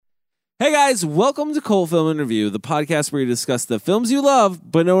Hey guys, welcome to Cult Film Interview, the podcast where we discuss the films you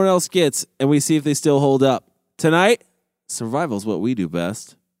love, but no one else gets, and we see if they still hold up. Tonight, survival's what we do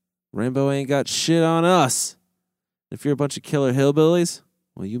best. Rainbow ain't got shit on us. If you're a bunch of killer hillbillies,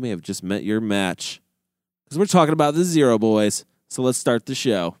 well, you may have just met your match. Because we're talking about the Zero Boys, so let's start the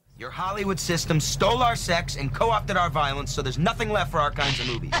show. Your Hollywood system stole our sex and co-opted our violence, so there's nothing left for our kinds of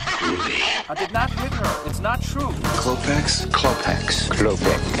movies. I did not hit her. It's not true. Klopex? Klopex.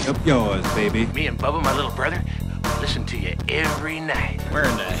 Klopex. Up yours, baby. Me and Bubba, my little brother, listen to you every night. Where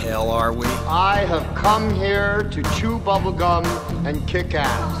in the hell are we? I have come here to chew bubblegum and kick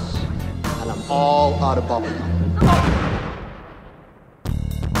ass. And I'm all out of bubblegum.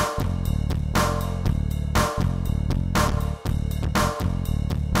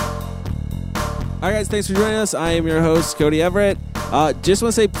 All right, guys, thanks for joining us. I am your host, Cody Everett. Just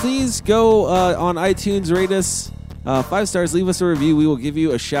want to say, please go on iTunes, rate us 5 stars, leave us a review. We will give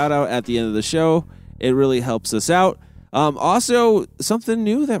you a shout out at the end of the show. It really helps us out. Also, something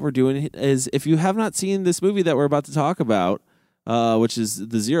new that we're doing is if you have not seen this movie that we're about to talk about, which is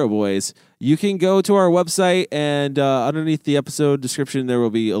The Zero Boys, you can go to our website and underneath the episode description, there will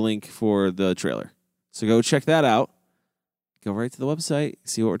be a link for the trailer. So go check that out. Go right to the website,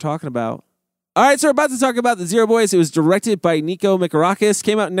 see what we're talking about. All right, so we're about to talk about The Zero Boys. It was directed by Nico Mikarakis,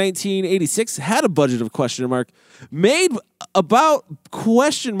 came out in 1986, had a budget of question mark, made about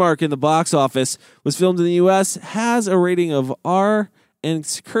question mark in the box office, was filmed in the U.S., has a rating of R,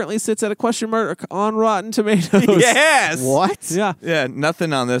 and currently sits at a question mark on Rotten Tomatoes. Yes! What? Yeah. Yeah,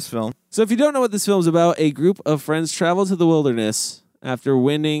 nothing on this film. So if you don't know what this film's about, a group of friends travel to the wilderness after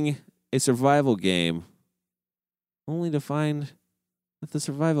winning a survival game, only to find that the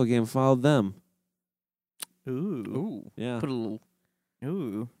survival game followed them. Ooh. Yeah. Put a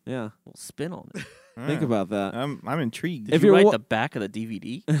little Yeah. spin on it. Think about that. I'm intrigued. Did If you you're write wa- the back of the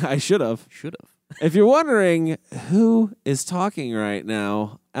DVD? I should have. Should have. If you're wondering who is talking right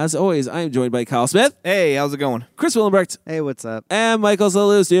now, as always, I am joined by Kyle Smith, Hey, how's it going? Chris Willenbrecht, Hey, what's up? and Michael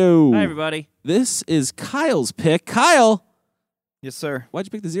Salusto. Hi, everybody. This is Kyle's pick. Kyle, Yes, sir. why'd you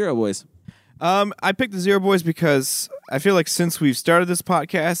pick the Zero Boys? I picked the Zero Boys because I feel like since we've started this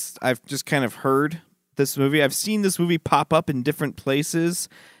podcast, I've just kind of heard this movie. I've seen this movie pop up in different places,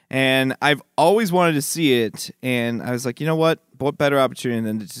 and I've always wanted to see it. And I was like, you know what better opportunity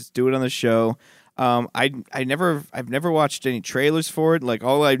than to just do it on the show? I've never watched any trailers for it. Like,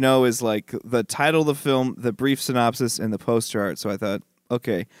 all I know is like the title of the film, the brief synopsis, and the poster art. So I thought,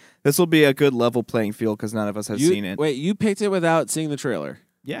 okay, this will be a good level playing field because none of us have seen it. Wait, you picked it without seeing the trailer?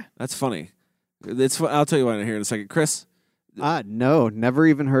 Yeah. That's funny. I'll tell you what here in a second. Chris, No, never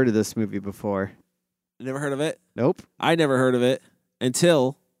even heard of this movie before. never heard of it? Nope. I never heard of it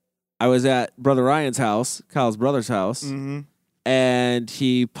until I was at Brother Ryan's house, Kyle's brother's house, Mm-hmm. and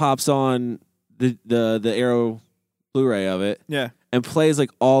he pops on the Arrow Blu-ray of it Yeah. and plays like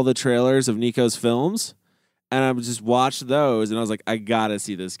all the trailers of Nico's films, and I would just watch those, and I was like, I gotta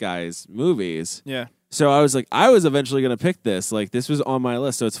see this guy's movies. Yeah. So I was like, I was eventually gonna pick this. Like, this was on my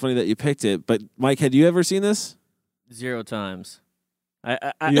list, so it's funny that you picked it. But Mike, had you ever seen this? 0 times.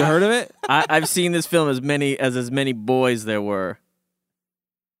 You heard of it? I've seen this film as many boys there were.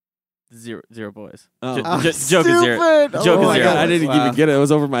 Zero boys. Oh. Joke is zero. Stupid! Joke Oh is my zero. God. I didn't even get it. It was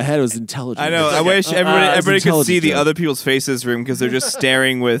over my head. It was intelligent. I know. I wish everybody could see the other people's faces room because they're just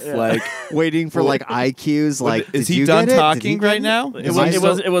staring with like. Waiting for like IQs. Like, Is did he you done get it? Did talking he get right it? now?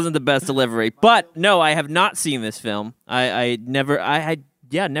 It wasn't the best delivery, but no, I have not seen this film. I never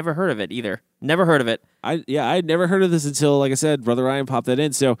heard of it either. Never heard of it. I'd never heard of this until, like I said, Brother Ryan popped that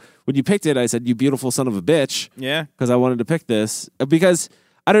in. So when you picked it, I said, "You beautiful son of a bitch," Yeah. because I wanted to pick this because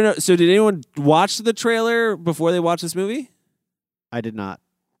I don't know. So did anyone watch the trailer before they watched this movie? I did not.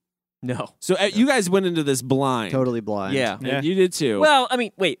 No. So you guys went into this blind. Totally blind. Yeah. And Yeah. you did too. Well, I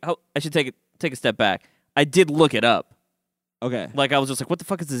mean, wait. I should take a step back. I did look it up. okay. Like, I was just like, what the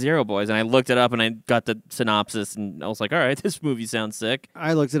fuck is the Zero Boys? And I looked it up and I got the synopsis and I was like, all right, this movie sounds sick.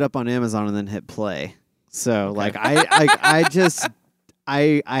 I looked it up on Amazon and then hit play. So like I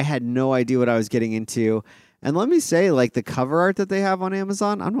had no idea what I was getting into. And let me say, like, the cover art that they have on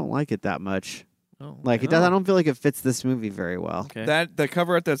Amazon, I don't like it that much. Oh, Like, it does. I don't feel like it fits this movie very well. Okay. That the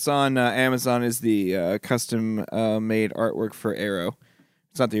cover art that's on Amazon is the custom made artwork for Arrow.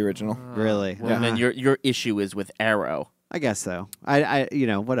 It's not the original. Really? Well, then your issue is with Arrow. I guess so. I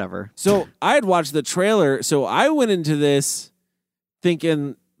whatever. So I had watched the trailer. So I went into this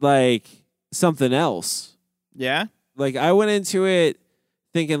thinking like something else. Yeah. Like I went into it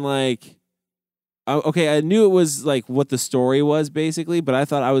thinking like, okay, I knew it was like what the story was basically, but I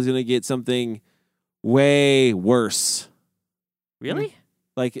thought I was gonna get something way worse. Really?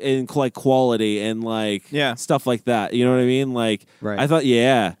 like in like quality and like Yeah. stuff like that. You know what I mean? Like Right. I thought,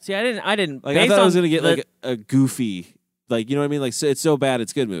 yeah, See, I didn't. like I based thought I on was gonna get the- like a goofy, like you know what I mean? Like so it's so bad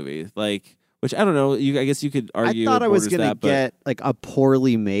it's good movie. Like which I don't know. I guess you could argue. I thought it I was borders gonna that, but get like a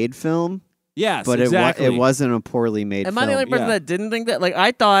poorly made film, yes, but exactly. it wasn't a poorly made Am film. I the only person yeah. that didn't think that? Like,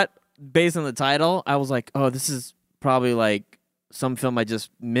 I thought based on the title, I was like, oh, this is probably like some film I just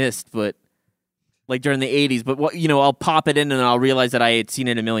missed, but like during the 80s. But what I'll pop it in and I'll realize that I had seen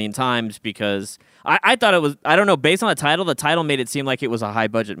it a million times because I thought it was. I don't know. Based on the title made it seem like it was a high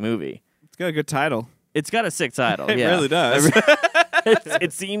budget movie. It's got a good title. It's got a sick title. It yeah. really does.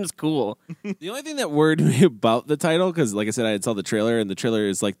 It seems cool. The only thing that worried me about the title, because like I said, I saw the trailer, and the trailer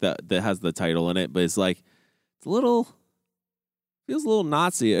is like that has the title in it, but it's like it's feels a little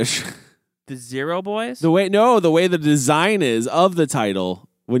Nazi-ish. The Zero Boys. The way the design is of the title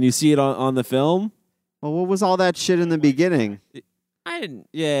when you see it on the film. Well, what was all that shit in the beginning? I didn't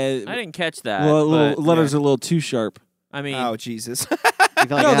Yeah, catch that. well, but, letters are a little too sharp. I mean, Oh, Jesus. You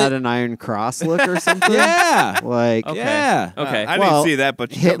felt like No, it had they- an Iron Cross look or something? Yeah, Like Okay. yeah. okay. I Well, didn't see that,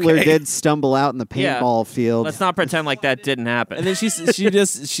 but Hitler okay. did stumble out in the Yeah. paintball field. Let's not pretend like that didn't happen. And then she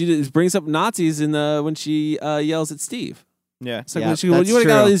just brings up Nazis in when she yells at Steve. Yeah. It's like Yeah, when she goes, that's "You would have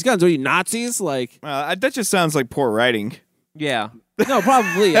got all true. these guns? Are you Nazis?" Like, That just sounds like poor writing. yeah. no,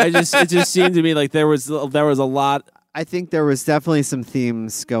 probably. It just seemed to me like there was a lot. I think there was definitely some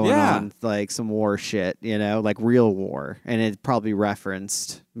themes going Yeah. on, like some war shit, like real war, and it probably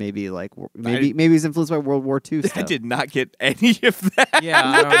referenced maybe he's influenced by World War II stuff. I did not get any of that. Yeah,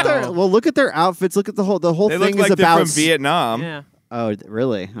 I don't know. Well, look at their outfits. Look at the whole They thing look is like they're about from Vietnam. Yeah. Oh,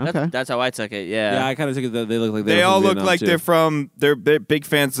 really? Okay. That's how I took it. Yeah, Yeah. I kind of took it that they look like They were all from look Vietnam, like too. they're big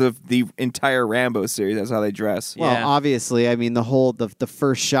fans of the entire Rambo series. That's how they dress. Well, Yeah. obviously, I mean the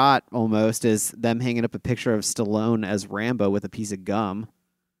first shot almost is them hanging up a picture of Stallone as Rambo with a piece of gum.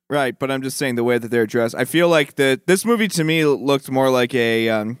 Right, but I'm just saying the way that they're dressed. I feel like this movie to me looked more like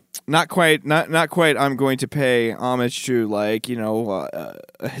a not quite. I'm going to pay homage to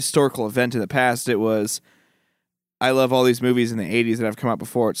a historical event in the past. It was I love all these movies in the 80s that have come out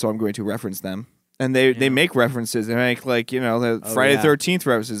before it, so I'm going to reference them. And they make references. They make the Friday yeah. the 13th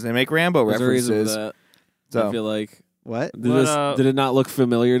references. They make Rambo There's a reason for references. that. So I feel like What? did it not look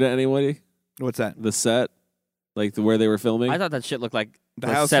familiar to anybody? what's that? The set, like where they were filming. I thought that shit looked like The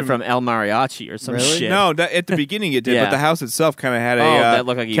the house set from- from El Mariachi or some Really? shit. No, at the beginning it did, Yeah. but the house itself kind of had a that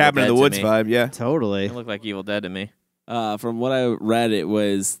looked like Evil cabin in Dead the to woods me. vibe. Yeah. Totally. It looked like Evil Dead to me. From what I read, it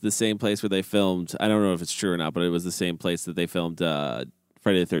was the same place where they filmed. I don't know if it's true or not, but it was the same place that they filmed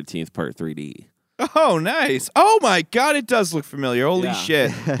Friday the 13th Part 3D. Oh, nice. Oh my God, it does look familiar. Holy Yeah.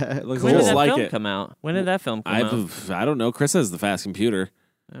 shit. It looks When did just that like film it. come out? When did that film come out? I don't know. Chris has the fast computer.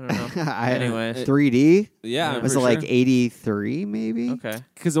 I don't know. Anyways. 3D? Yeah, Was it like 83 maybe? Okay.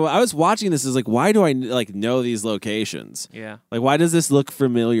 Because I was watching this, is like, why do I like know these locations? Yeah. Like, why does this look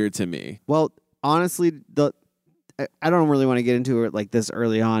familiar to me? Well, honestly, I don't really want to get into it like this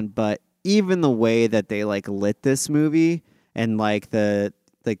early on, but even the way that they like lit this movie and like the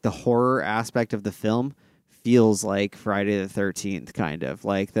horror aspect of the film feels like Friday the 13th, kind of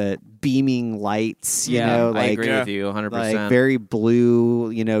like the beaming lights, you know, I like agree with you 100%. like very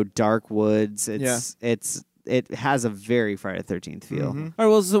blue, dark woods. It has a very Friday the 13th feel. All right,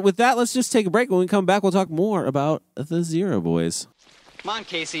 well, so with that, let's just take a break. When we come back, we'll talk more about the Zero Boys. Come on,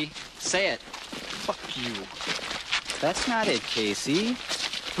 Casey. Say it. Fuck you. That's not it, Casey.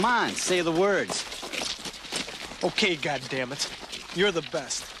 Come on, say the words. Okay, goddammit. You're the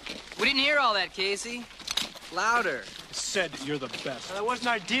best. We didn't hear all that, Casey. Louder. I said you're the best. That wasn't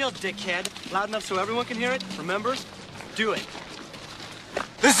our deal, dickhead. Loud enough so everyone can hear it, remember? Do it.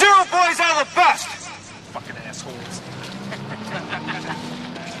 The Zero Boys are the best! Fucking assholes.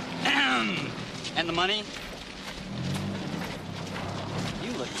 And the money?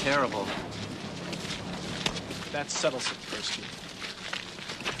 You look terrible. That settles it, Kirsty.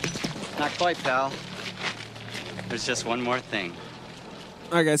 Not quite, pal. There's just one more thing.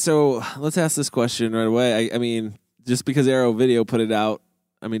 All right, guys, so let's ask this question right away. I mean, just because Arrow Video put it out,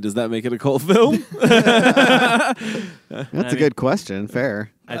 I mean, does that make it a cult film? That's a good question.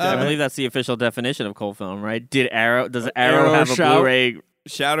 Fair. I believe that's the official definition of cult film, right? Does Arrow Arrow have a shout? Blu-ray?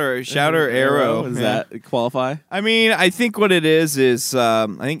 Shouter Arrow. Does Yeah. that qualify? I mean, I think what it is I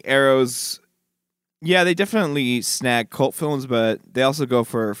think Arrow's. Yeah, they definitely snag cult films, but they also go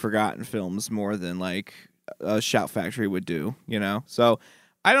for forgotten films more than like a Shout Factory would do. So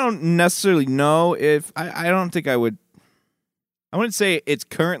I don't necessarily know if I don't think I would. I wouldn't say it's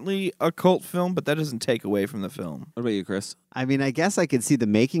currently a cult film, but that doesn't take away from the film. What about you, Chris? I mean, I guess I could see the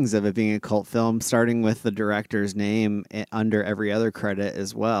makings of it being a cult film, starting with the director's name under every other credit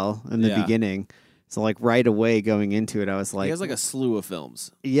as well in the beginning. So, like, right away going into it, I was like... He has, like, a slew of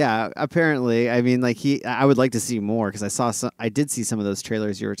films. Yeah, apparently. I mean, like, I would like to see more, because I did see some of those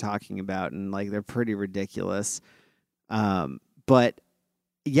trailers you were talking about, and, like, they're pretty ridiculous. But...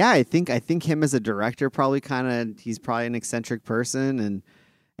 yeah, I think him as a director he's probably an eccentric person,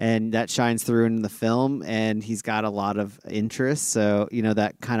 and that shines through in the film, and he's got a lot of interests. So,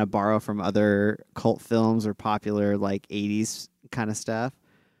 that kind of borrow from other cult films or popular like 80s kind of stuff.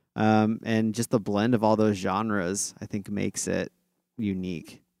 And just the blend of all those genres, I think, makes it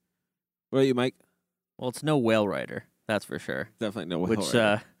unique. What about you, Mike? Well, it's no Whale Rider, that's for sure. Definitely no Whale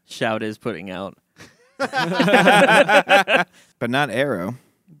Rider. Which Shout is putting out. But not Arrow.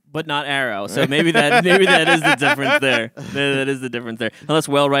 But not Arrow, so maybe that is the difference there. That is the difference there. Unless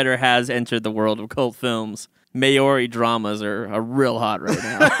Whale Rider has entered the world of cult films, Maori dramas are real hot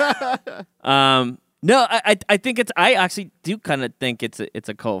right now. No, I think I actually do kind of think it's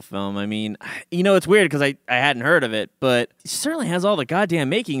a cult film. I mean, it's weird because I hadn't heard of it, but it certainly has all the goddamn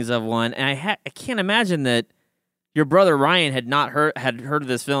makings of one, and I can't imagine that your brother Ryan had heard of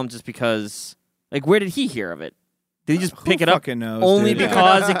this film just because. Like, where did he hear of it? Did he just pick it up knows, only dude?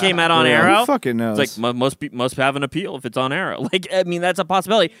 because it came out on Arrow? Who fucking knows? It's like most have an appeal if it's on Arrow. Like, I mean, that's a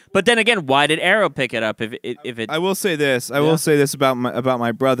possibility. But then again, why did Arrow pick it up if it? I will say this. I will say this about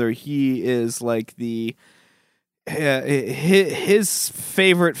my brother. He is like his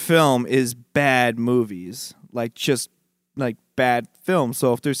favorite film is bad movies, like just like bad films.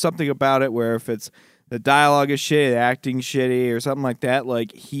 So if there's something about it where if it's the dialogue is shitty, the acting shitty, or something like that,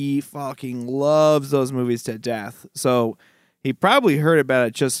 like, he fucking loves those movies to death. So he probably heard about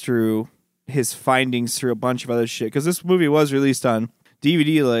it just through his findings through a bunch of other shit. Because this movie was released on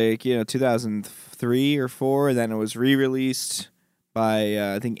DVD, 2003 or 4, and then it was re-released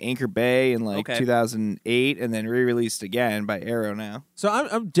by, I think, Anchor Bay in, 2008, and then re-released again by Arrow now. So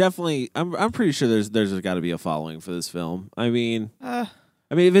I'm pretty sure there's got to be a following for this film. I mean,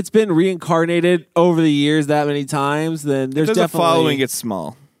 if it's been reincarnated over the years that many times, then there's definitely a following. It's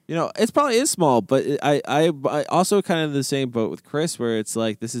small. It probably is small, but I also kind of in the same boat with Chris, where it's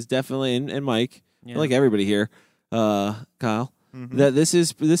like this is definitely and Mike, like everybody here, Kyle, that this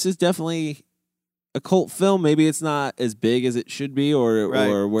is definitely a cult film. Maybe it's not as big as it should be,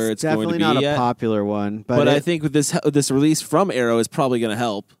 or where it's definitely going to be not yet. A popular one. But I think with this release from Arrow is probably going to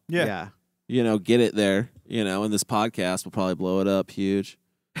help. Yeah. Get it there. And this podcast will probably blow it up huge.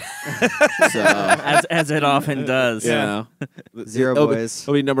 So as it often does. Zero Boys.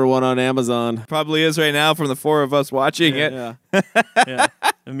 It'll be number 1 on Amazon. Probably is right now from the 4 of us watching it. Yeah.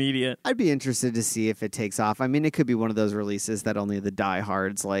 Immediate. I'd be interested to see if it takes off. I mean, it could be one of those releases that only the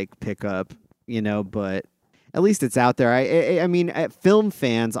diehards pick up, but at least it's out there. I mean, film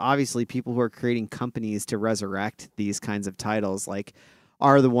fans, obviously people who are creating companies to resurrect these kinds of titles,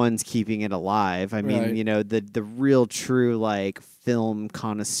 are the ones keeping it alive. I mean, the real true film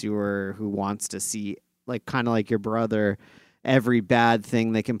connoisseur who wants to see kind of like your brother, every bad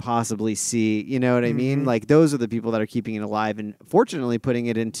thing they can possibly see. You know what I mean? Those are the people that are keeping it alive and fortunately putting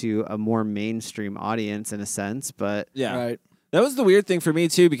it into a more mainstream audience in a sense. But that was the weird thing for me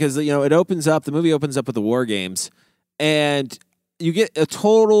too, because the movie opens up with the War Games, and you get a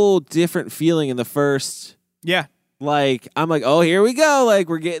total different feeling in the first. Yeah. I'm like, oh, here we go.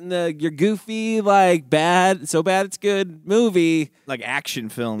 We're getting your goofy, bad, so bad it's good movie. Action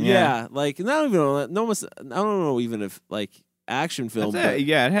film, yeah. I don't know even if, action film. It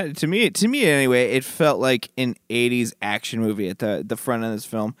had, to me anyway, it felt like an 80s action movie at the front of this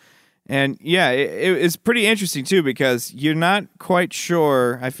film. And, it's pretty interesting, too, because you're not quite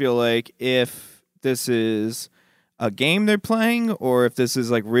sure, I feel like, if this is a game they're playing or if this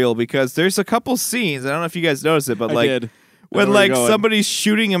is real, because there's a couple scenes, I don't know if you guys noticed it, but when somebody's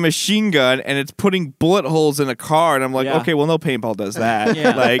shooting a machine gun and it's putting bullet holes in a car, and I'm like, okay, well, no paintball does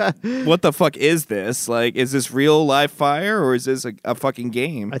that. What the fuck is this? Is this real live fire or is this a fucking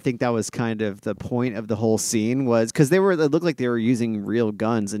game? I think that was kind of the point of the whole scene, was because it looked like they were using real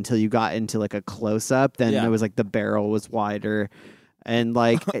guns until you got into a close up. Then it was the barrel was wider. And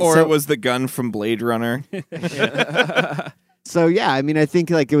it was the gun from Blade Runner. So I mean, I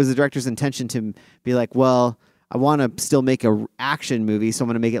think it was the director's intention to be well, I want to still make a action movie, so I'm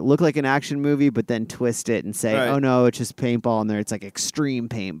going to make it look like an action movie, but then twist it and say, oh no, it's just paintball, and there it's extreme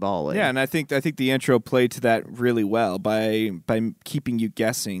paintball. Yeah, and I think the intro played to that really well by keeping you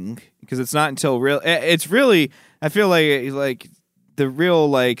guessing, because it's not until it's really, I feel like the real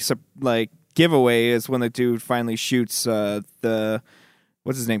giveaway is when the dude finally shoots the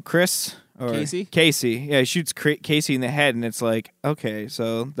what's his name, Chris or Casey. Casey, yeah, he shoots Casey in the head, and it's like, okay,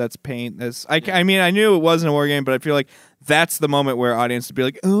 so that's paint. That's I mean, I knew it wasn't a war game, but I feel like that's the moment where audience would be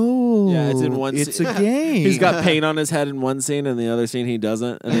like, oh, Yeah, it's in one. It's scene. a game. He's got paint on his head in one scene, and the other scene he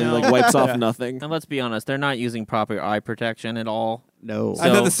doesn't, and then he like wipes off nothing. And let's be honest, they're not using proper eye protection at all. No. I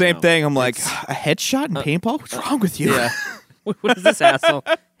thought the same no. thing. I'm like, a headshot in paintball? What's wrong with you? Yeah. What is this asshole?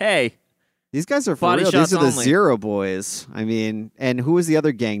 Hey. These guys are for Body real. shots These are the only. Zero Boys. I mean, and who was the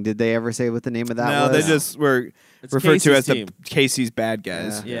other gang? Did they ever say what the name of that No, was? they just were It's referred to Casey's as team. the Casey's bad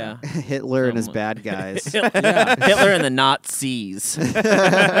guys. Yeah. Hitler and his bad guys. Hitler and the Nazis.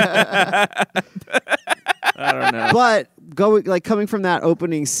 I don't know. But coming from that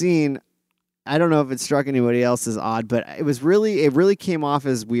opening scene, I don't know if it struck anybody else as odd, but it really came off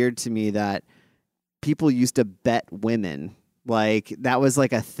as weird to me that people used to bet women. Like that was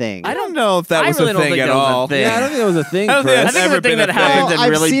like a thing. I don't know if that was really a don't thing think at that was a all. thing. Yeah, I don't think that was a thing. I don't think Chris. that's I think ever it's a thing been a that happens thing. in I've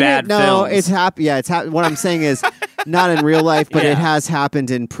really seen bad it. No, films. it's happened. Yeah, it's happened. What I'm saying is, not in real life, but Yeah. it has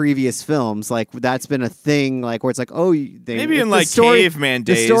happened in previous films. Like that's been a thing. Like where it's like, oh, Maybe in like caveman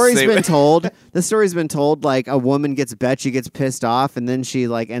days. The story's they- been told. The story's been told. Like a woman gets bet, she gets pissed off, and then she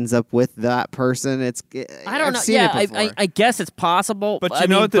like ends up with that person. I don't I've know. Seen Yeah, it before. I guess it's possible. But I you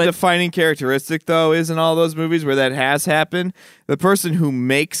know mean, what the defining characteristic, though, is in all those movies where that has happened? The person who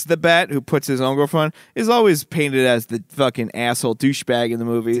makes the bet, who puts his own girlfriend, is always painted as the fucking asshole douchebag in the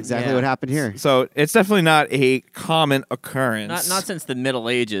movie. exactly Yeah. what happened here. So it's definitely not a common occurrence. not since the Middle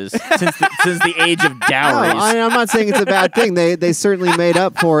Ages, since the age of No, dowries. I'm not saying it's a bad thing. They certainly made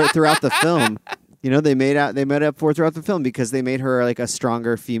up for it throughout the film. You know, they made up for it throughout the film because they made her like a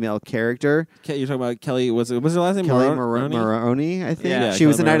stronger female character. You're talking about Kelly. What's her last name? Kelly Maroney? Maroney, I think. Yeah, she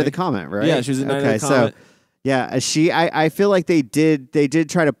was the Kelly Knight of the Maroney. Comet, right? Yeah, she was the Knight of the okay, Comet. So yeah, I feel like they did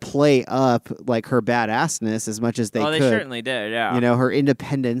try to play up like her badassness as much as they they could. certainly did. Yeah. You know, her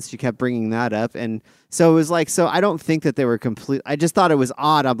independence. She kept bringing that up, and so it was like. So I don't think that they were complete. I just thought it was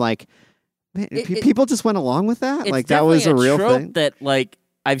odd. I'm like, man, people just went along with that. It's Like that was a definitely real trope thing. that like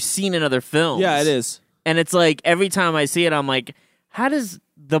I've seen in other films. Yeah, it is. And it's like every time I see it, I'm like, how does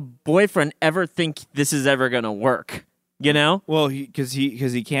the boyfriend ever think this is ever gonna work? You know? Well, because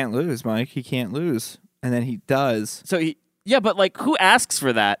he can't lose, Mike. He can't lose, and then he does. So but like, who asks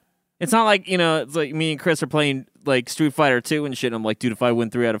for that? It's not like, it's like me and Chris are playing like Street Fighter 2 and shit. And I'm like, dude, if I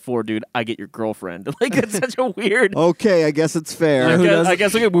win 3 out of 4, dude, I get your girlfriend. Like, it's such a weird. Okay, I guess it's fair. I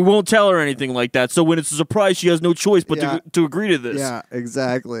guess we won't tell her anything like that. So when it's a surprise, she has no choice but to agree to this. Yeah,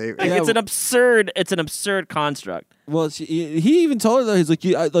 exactly. Like, it's an absurd construct. Well, he even told her though. He's like,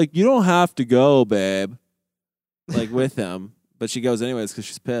 you don't have to go, babe. Like with him, but she goes anyways because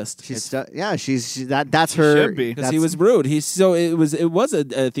she's pissed. She's that's her. should be. Because he was rude. It was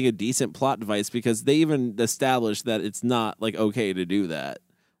I think a decent plot device because they even established that it's not like okay to do that.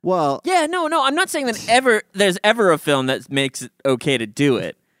 Well, Yeah, no, I'm not saying that there's ever a film that makes it okay to do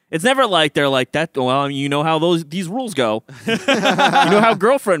it. It's never like they're like that. Well, you know how these rules go. You know how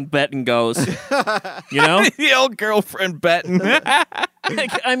girlfriend betting goes. You know, The old girlfriend betting.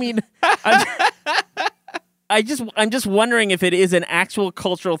 I mean, I'm just wondering if it is an actual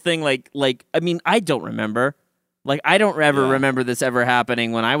cultural thing. Like I mean, I don't remember. Like, I don't ever remember this ever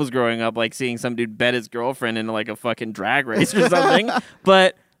happening when I was growing up. Like seeing some dude bet his girlfriend in like a fucking drag race or something.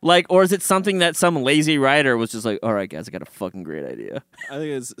 But like, or is it something that some lazy writer was just like, all right, guys, I got a fucking great idea. I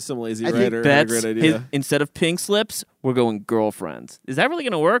think it's some lazy I think writer had a bets, great idea. instead of pink slips, we're going girlfriends. Is that really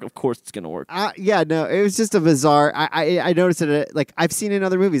going to work? Of course it's going to work. yeah, no, it was just a bizarre. I noticed it. Like I've seen it in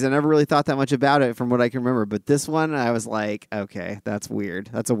other movies. I never really thought that much about it from what I can remember. But this one, I was like, okay, that's weird.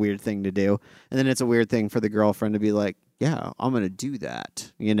 That's a weird thing to do. And then it's a weird thing for the girlfriend to be like, yeah, I'm gonna do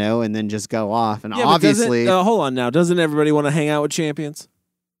that, and then just go off. And Yeah, but obviously, hold on now. Doesn't everybody want to hang out with champions?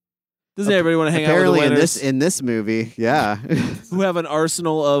 Doesn't everybody want to hang out with the apparently winners in this movie, yeah, who have an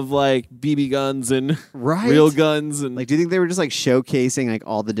arsenal of like BB guns and right, real guns and Like, do you think they were just like showcasing like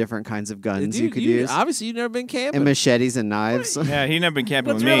all the different kinds of guns you could use, Obviously, you've never been camping. and machetes and knives? Yeah, he never been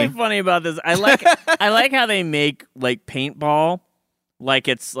camping What's with really me. funny about this? I like how they make like paintball, like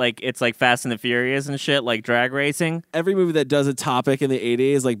it's like Fast and the Furious and shit, like drag racing. Every movie that does a topic in the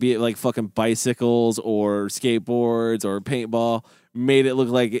 80s, like be it like fucking bicycles or skateboards or paintball, made it look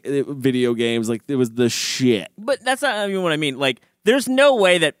like video games. Like it was the shit. But that's not even what I mean. Like there's no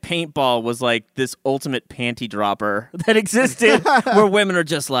way that paintball was like this ultimate panty dropper that existed where women are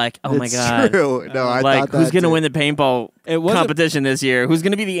just like, oh my It's God. true. No, I like, thought that who's going to too. win the paintball wasn't- competition this year? Who's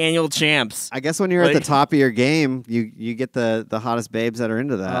going to be the annual champs? I guess when you're at Like- the top of your game, you get the hottest babes that are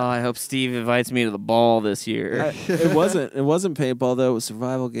into that. Oh, I hope Steve invites me to the ball this year. It wasn't paintball though. It was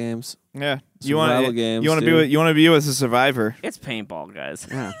survival games. Yeah, Survival games, You want to dude. be with a survivor. It's paintball, guys.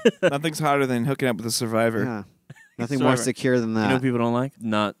 Yeah, Nothing's hotter than hooking up with a survivor. yeah. Nothing more Survivor. secure than You that. know what people don't like?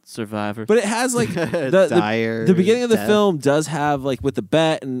 Not Survivor. But it has like the Dire beginning of the death. film does have like with the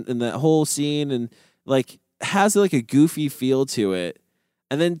bet and that whole scene and like has like a goofy feel to it.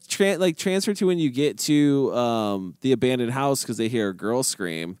 And then transfer to when you get to the abandoned house because they hear a girl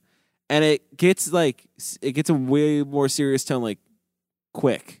scream, and it gets a way more serious tone like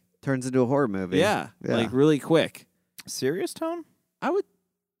quick. Turns into a horror movie. Yeah, like really quick. Serious tone? I would.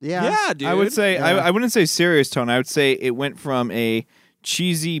 Yeah. Yeah, dude. I would say Yeah. I wouldn't say serious tone. I would say it went from a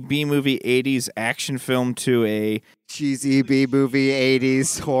cheesy B movie 80s action film to a Cheesy B movie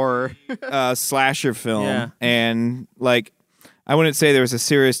 80s horror. slasher film. Yeah. And like I wouldn't say there was a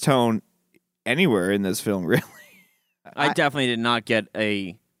serious tone anywhere in this film really. I definitely did not get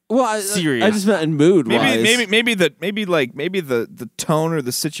a Well, serious. I just meant in mood wise. Maybe the tone or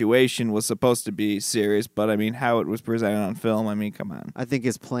the situation was supposed to be serious, but I mean how it was presented on film. I mean, come on. I think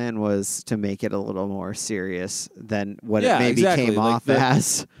his plan was to make it a little more serious than what Yeah, it maybe exactly. came Like off the-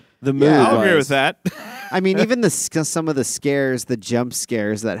 as. the mood. Yeah. I'll agree wise. with that. I mean, even some of the scares, the jump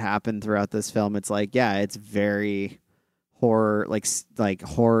scares that happen throughout this film, it's like, yeah, it's very horror, like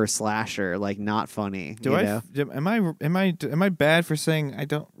horror slasher, like not funny. Do you I? know? Am I bad for saying I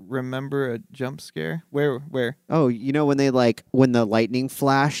don't remember a jump scare? Where? Oh, you know when when the lightning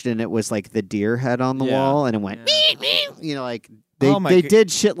flashed and it was like the deer head on the Yeah. wall and it went, you know, like they Oh my they g-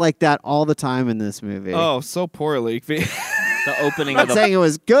 did shit like that all the time in this movie. Oh, so poorly. the opening I'm of not the saying it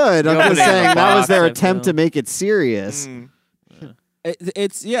was good. I'm just opening of the saying that was box, their I attempt feel. to make it serious.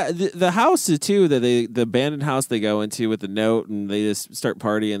 It's the house too that the abandoned house they go into with the note and they just start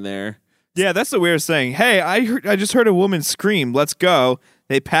partying there. Yeah, that's the weirdest thing. Hey, I just heard a woman scream. Let's go.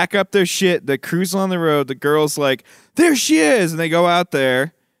 They pack up their shit. They cruise on the road. The girl's like, there she is. And they go out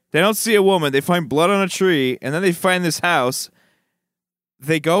there. They don't see a woman. They find blood on a tree. And then they find this house.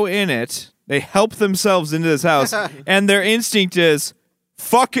 They go in it. They help themselves into this house. And their instinct is,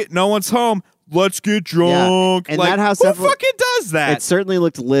 fuck it. No one's home. Let's get drunk. And like, that house who definitely- fucking does that? It certainly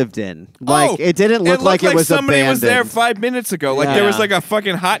looked lived in. Like it didn't look looked like it was somebody abandoned. was there 5 minutes ago. Like there was like a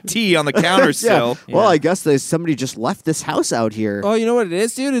fucking hot tea on the counter still. Well, I guess somebody just left this house out here. Oh, you know what it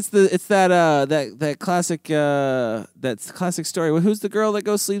is, dude? It's that classic classic story. Who's the girl that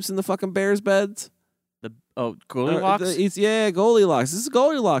goes sleeps in the fucking bears' beds? Goldilocks. Goldilocks. This is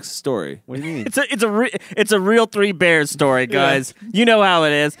Goldilocks' story. What do you mean? It's a real Three Bears story, guys. You know how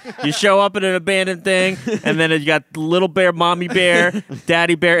it is. You show up at an abandoned thing, and then you got little bear, mommy bear,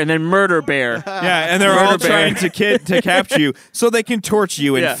 daddy bear, and then murder bear. Yeah, and they're all trying to capture you so they can torture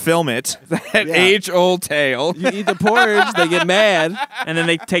you and Yeah. film it. That age-old tale. You eat the porridge, they get mad. And then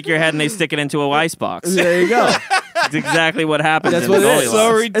they take your head and they stick it into an ice box. There you go. That's exactly what happens. That's in what it Goldilocks. is.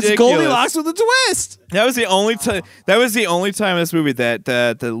 So ridiculous. It's Goldilocks with a twist. That was the only time. That was the only time in this movie that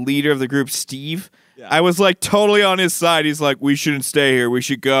the leader of the group, Steve, I was like totally on his side. He's like, "We shouldn't stay here. We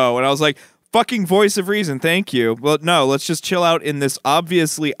should go." And I was like, "Fucking voice of reason, thank you." Well, no, let's just chill out in this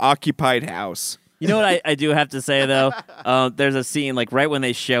obviously occupied house. You know what I do have to say though? There's a scene like right when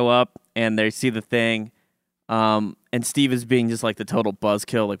they show up and they see the thing, and Steve is being just like the total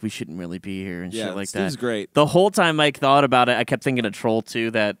buzzkill, like we shouldn't really be here and shit like Steve's that. great. The whole time Mike thought about it, I kept thinking of Troll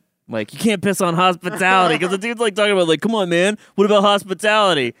 2 that like you can't piss on hospitality because the dude's like talking about like, come on man, what about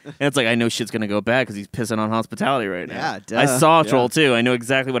hospitality? And it's like I know shit's gonna go bad because he's pissing on hospitality right now. Yeah, duh. I saw Troll 2. I know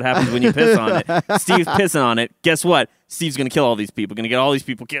exactly what happens when you piss on it. Steve's pissing on it. Guess what? Steve's gonna kill all these people. Gonna get all these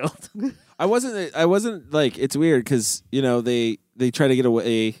people killed. I wasn't like it's weird because you know they try to get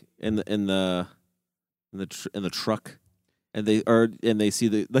away in the truck, and they see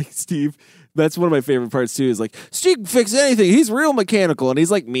the like Steve. That's one of my favorite parts too. Is like Steve can fix anything. He's real mechanical, and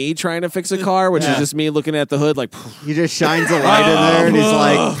he's like me trying to fix a car, which is just me looking at the hood like. He just shines a light in there, and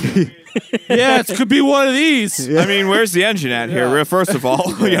he's like, Yeah, it could be one of these. I mean, where's the engine at here? First of all,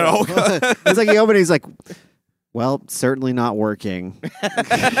 you know. it's like he opened. He's like, well, certainly not working.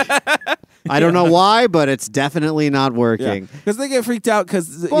 I don't know why, but it's definitely not working. Because they get freaked out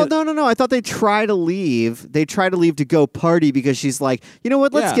because Well, no. I thought they try to leave. They try to leave to go party because she's like, you know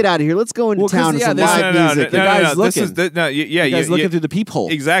what? Let's Yeah. get out of here. Let's go into Well, 'cause, town to yeah, some there's- live music. The guy's looking. This is you guys looking through the peephole.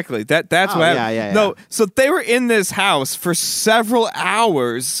 Exactly. That's Oh, what. yeah. No, so they were in this house for several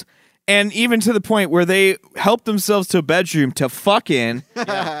hours, And even to the point where they help themselves to a bedroom to fuck in.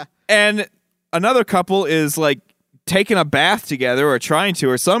 And another couple is like taking a bath together or trying to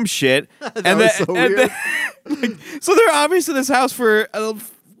or some shit. So they're obviously in this house for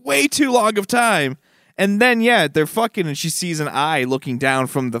way too long of time. And then, they're fucking and she sees an eye looking down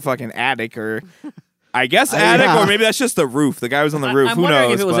from the fucking attic or... I guess attic, or maybe that's just the roof. The guy was on the roof. I'm Who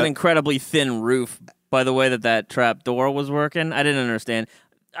wondering knows? if it was an incredibly thin roof by the way that trap door was working. I didn't understand.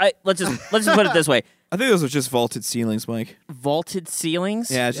 Let's just put it this way. I think those are just vaulted ceilings, Mike. Vaulted ceilings?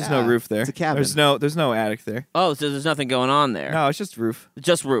 Yeah, it's just no roof there. It's a cabin. There's no attic there. Oh, so there's nothing going on there. No, it's just roof.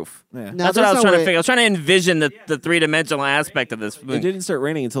 Just roof. Yeah. That's what I was trying to figure. I was trying to envision the three-dimensional aspect of this. It didn't start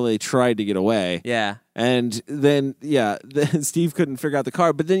raining until they tried to get away. Yeah. And then then Steve couldn't figure out the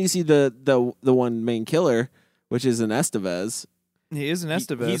car. But then you see the one main killer, which is an Estevez. He is an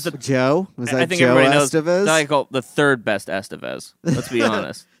Estevez. He's the Joe? Was that I think Joe everybody knows. Estevez? I call the third best Estevez. Let's be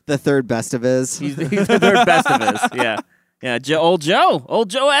honest. The third best of his. He's the third best of his. Yeah. Old Joe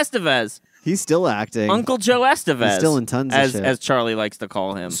Estevez. He's still acting. Uncle Joe Estevez. He's still in tons of shit. As Charlie likes to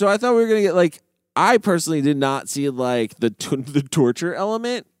call him. So I thought we were gonna get I personally did not see the torture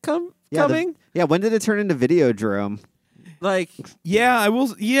element coming. When did it turn into Videodrome? I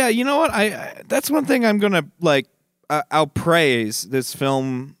will. Yeah, you know what? I that's one thing I'm gonna I'll praise this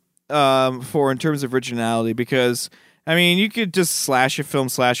film for in terms of originality because I mean you could just slash a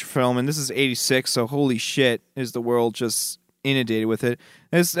film, and this is '86, so holy shit, is the world just inundated with it?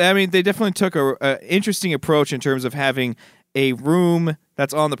 They definitely took a interesting approach in terms of having a room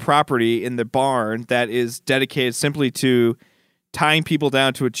that's on the property in the barn that is dedicated simply to tying people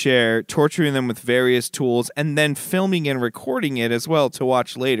down to a chair, torturing them with various tools, and then filming and recording it as well to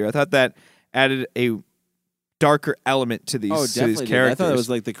watch later. I thought that added a darker element to these, characters. I thought it was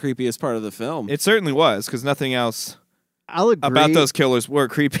the creepiest part of the film. It certainly was, because nothing else I'll agree. about those killers were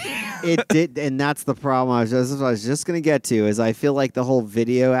creepy. It did, and that's the problem. I was just going to get to is I feel like the whole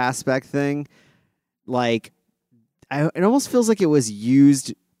video aspect thing, it almost feels like it was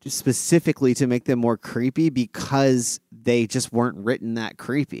used specifically to make them more creepy because they just weren't written that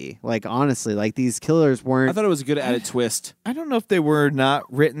creepy. Honestly, these killers weren't. I thought it was a good added twist. I don't know if they were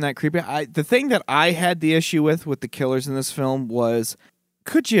not written that creepy. The thing that I had the issue with the killers in this film was,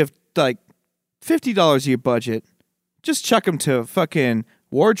 could you have $50 of your budget, just chuck them to fucking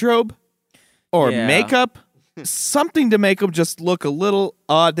wardrobe or makeup, something to make them just look a little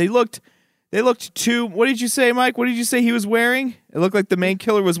odd. They looked too. What did you say, Mike? What did you say he was wearing? It looked like the main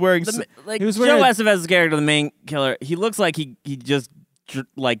killer was wearing. He was wearing Joe Estevez's character, the main killer. He looks like he just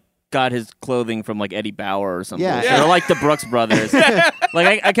got his clothing from Eddie Bauer or something. Yeah. Or the Brooks Brothers.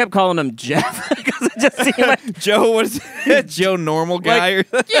 I kept calling him Jeff because it just seemed like Joe was Joe Normal guy. He's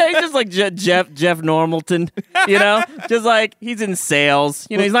just Jeff Normalton. Just he's in sales.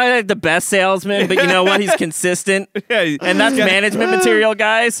 He's not the best salesman, but you know what? He's consistent. And that's management material,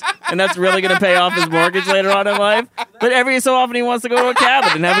 guys. And that's really going to pay off his mortgage later on in life. But every so often he wants to go to a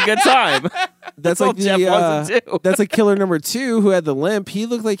cabin and have a good time. That's Jeff wants to do. That's killer number 2 who had the limp. He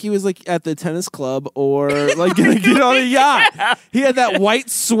looked like he was at the tennis club or gonna get on a yacht. Yeah. He had that white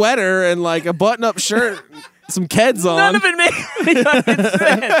sweater and a button-up shirt, some Keds on. None of it makes any fucking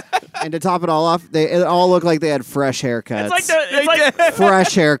sense. And to top it all off, it all looked like they had fresh haircuts.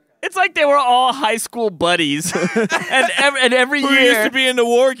 Fresh hair. It's like they were all high school buddies, and every year used to be in the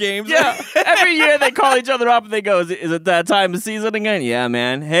war games. Yeah, every year they call each other up and they go, "Is it that time of season again?" Yeah,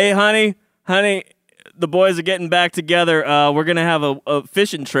 man. Hey, honey, the boys are getting back together. We're gonna have a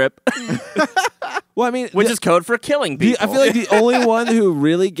fishing trip. Well, I mean, which is code for killing people. I feel like the only one who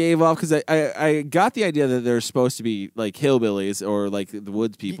really gave off, because I got the idea that they're supposed to be hillbillies or the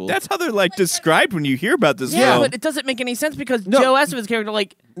woods people. That's how they're described when you hear about this film. Yeah, but it doesn't make any sense because Joe Estevez's character,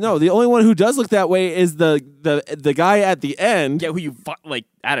 no, the only one who does look that way is the guy at the end. Yeah, who you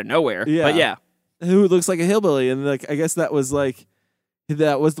out of nowhere. Yeah, but yeah, who looks like a hillbilly, and I guess that was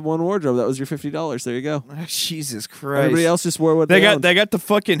that was the one wardrobe. That was your $50. There you go. Oh, Jesus Christ! Everybody else just wore what they got. owned. They got the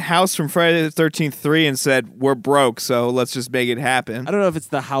fucking house from Friday the 13th 3 and said we're broke, so let's just make it happen. I don't know if it's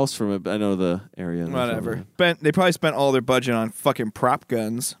the house from it, but I know the area. Whatever. They probably spent all their budget on fucking prop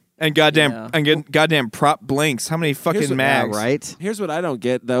guns and goddamn prop blinks. How many fucking mags? Right. Here's what I don't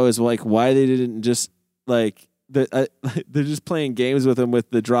get though is why they didn't just they're just playing games with him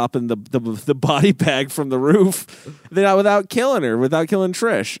with the dropping the body bag from the roof. without killing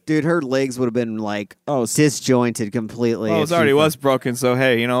Trish. Dude, her legs would have been disjointed completely. Oh, it already was broken. So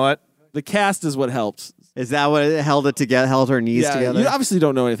hey, you know what? The cast is what helped. Is that what held it together? Held her knees together? You obviously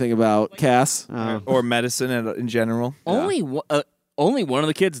don't know anything about Cass or medicine in general. Only only one of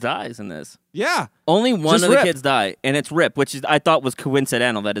the kids dies in this. Yeah. Only one Just of the Rip. kids die, and it's Rip, which I thought was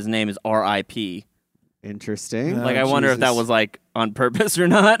coincidental that his name is R.I.P. Interesting. Like, I wonder if that was, like, on purpose or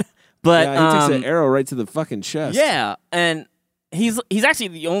not. But Yeah, he takes an arrow right to the fucking chest. Yeah, and he's actually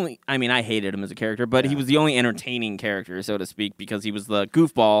the only. I mean, I hated him as a character, but he was the only entertaining character, so to speak, because he was the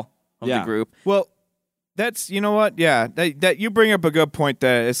goofball of the group. Well, that's, you know what? Yeah, that you bring up a good point.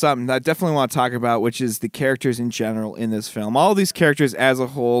 That is something that I definitely want to talk about, which is the characters in general in this film. All these characters as a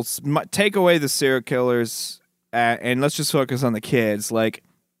whole. Take away the serial killers, and let's just focus on the kids. Like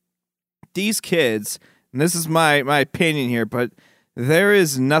these kids, and this is my opinion here, but there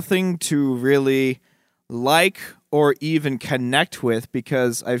is nothing to really like or even connect with,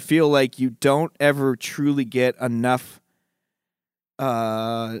 because I feel like you don't ever truly get enough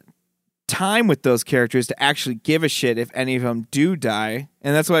time with those characters to actually give a shit if any of them do die.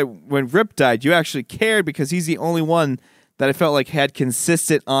 And that's why when Rip died, you actually cared, because he's the only one that I felt like had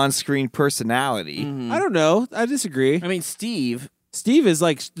consistent on-screen personality. I don't know. I disagree. I mean, Steve is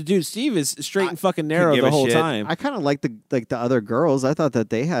like, dude, Steve is straight and fucking narrow give the a whole shit. time. I kind of like the other girls. I thought that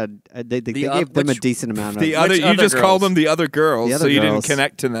they had they gave them a decent amount of. The other, you just called them the other girls, The other so you girls. didn't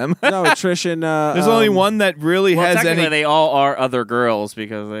connect to them. No, Trish and There's only one that really well, has technically any. they all are other girls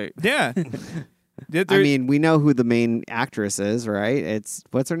because they. Yeah. I mean, we know who the main actress is, right? It's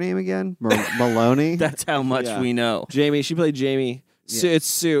what's her name again? Maloney. That's how much Yeah. we know. Jamie. She played Jamie. It's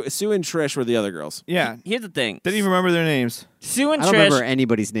Sue. Sue and Trish were the other girls. Yeah. Here's the thing: Didn't even remember their names. Sue and I don't Trish remember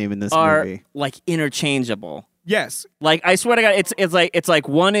anybody's name in this are movie. like interchangeable. Yes. Like, I swear to God, it's like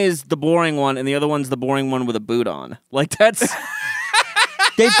one is the boring one and the other one's the boring one with a boot on. Like, that's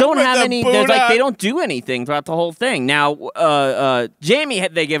they don't have the any. boot There's like on. they don't do anything throughout the whole thing. Now, Jamie,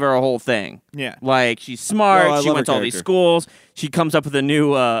 they give her a whole thing. Yeah. Like, she's smart. Oh, I she love went her to all these character. schools. She comes up with a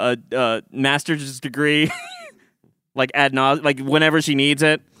new master's degree. Like ad nauseam, like whenever she needs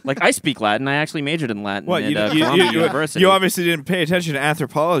it. Like, I speak Latin. I actually majored in Latin What, at Columbia University. you obviously didn't pay attention to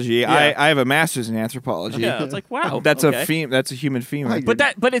anthropology. Yeah. I have a master's in anthropology. Yeah, it's like, wow. That's okay. that's a human femur. But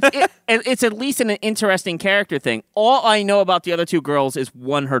it's at least an interesting character thing. All I know about the other two girls is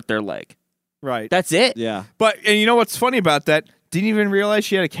one hurt their leg. Right. That's it. Yeah. And you know what's funny about that? Didn't even realize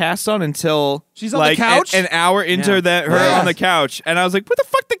she had a cast on until She's on the like couch? an hour into Yeah. her Yeah. on the couch, and I was like, "Where the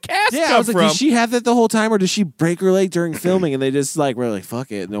fuck the cast Yeah, come I was like, from?" did she have that the whole time, or did she break her leg during filming? And they just like were like,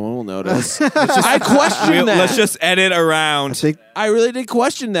 "Fuck it, no one will notice." I questioned that. Let's just edit around. I really did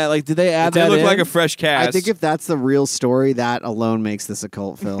question that. Like, did they add It did that look in? like a fresh cast. I think if that's the real story, that alone makes this a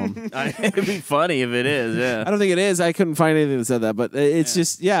cult film. It'd be funny if it is. Yeah. I don't think it is. I couldn't find anything that said that, but it's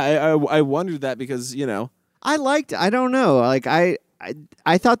just I wondered that because I don't know. Like I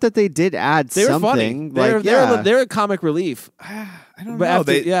thought that they did add they were something. funny. Like, They're a comic relief. I don't But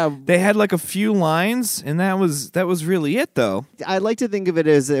know. after- They had like a few lines, and that was really it, though. I like to think of it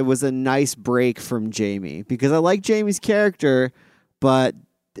as it was a nice break from Jamie, because I like Jamie's character, but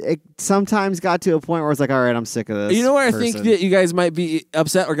it sometimes got to a point where it's like, all right, I'm sick of this. You know where I think person. that you guys might be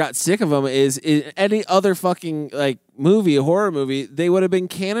upset or got sick of him is in any other fucking like movie, a horror movie, they would have been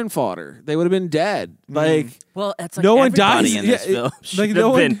cannon fodder. They would have been dead. Like, Well, it's like no one everybody dies in this yeah, film. like Should have no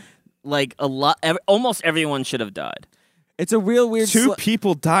one. been like a lot. Almost everyone should have died. It's a real weird. Two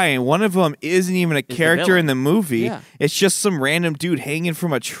people die, and one of them isn't even a character villain. in the movie. Yeah. It's just some random dude hanging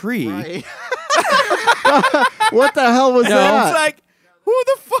from a tree. Right. What the hell was It's that? like, who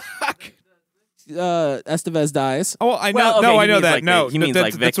the fuck? Estevez dies. Oh, I know. Well, okay, no, I he know means that. like no, he means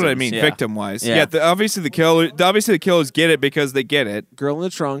like that's what I victims, mean, yeah. victim-wise. Yeah. Obviously the killers get it because they get it. Girl in the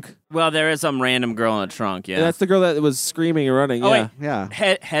trunk. Well, there is some random girl in a trunk. Yeah. That's the girl that was screaming and running. Oh, yeah. wait.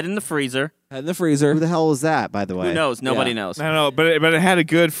 Yeah. Head in the freezer. Head in the freezer. Who the hell was that, by the way? Who knows? Nobody Yeah. knows. I don't know, but it had a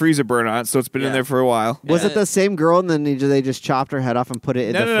good freezer burn on it, so it's been in Yeah. there for a while. Was it the same girl, and then they just chopped her head off and put it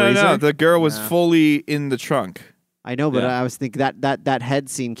in the freezer? No. The girl was fully in the trunk. I know, but Yeah. I was thinking that head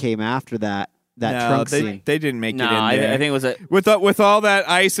scene came after that No, trunk they, scene. they didn't make No, it in I there. think it was a. with all that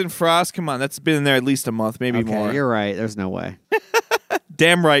ice and frost, come on, that's been in there at least a month, maybe Okay, more. you're right. There's no way.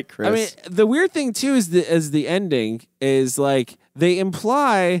 Damn right, Chris. I mean, the weird thing too is the ending is like they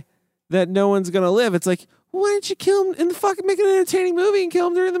imply that no one's gonna live. It's like, why didn't you kill him in the fucking make an entertaining movie and kill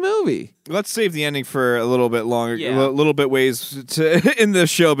him during the movie? let's save the ending for a little bit longer, Yeah. a little bit ways to in the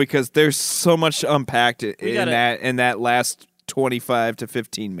show because there's so much unpacked in gotta- that last 25 to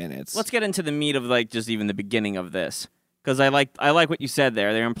 15 minutes. Let's get into the meat of like just even the beginning of this, because I like what you said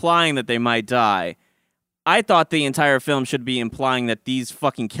there. They're implying that they might die. I thought the entire film should be implying that these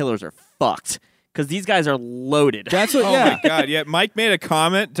fucking killers are fucked, because these guys are loaded. That's what. Oh yeah. my god! Yeah, Mike made a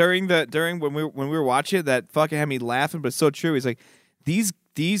comment during when we were watching it that fucking had me laughing, but it's so true. He's like, these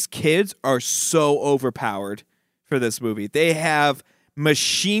kids are so overpowered for this movie. They have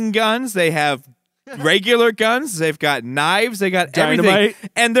machine guns. They have regular guns. They've got knives. They got Dynamite. everything.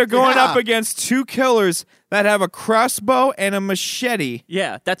 And they're going up against two killers that have a crossbow and a machete.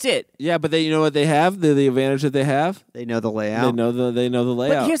 Yeah, that's it. Yeah, but you know what they have? The advantage that they have? They know the layout. They know the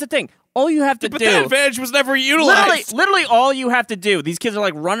layout. But here's the thing. All you have to But do... that advantage was never utilized. Literally all you have to do... These kids are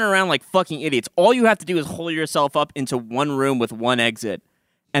like running around like fucking idiots. All you have to do is hole yourself up into one room with one exit.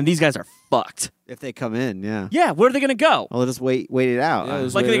 And these guys are fucked. If they come in, yeah. Yeah, where are they going to go? Well, they'll just wait it out. Yeah,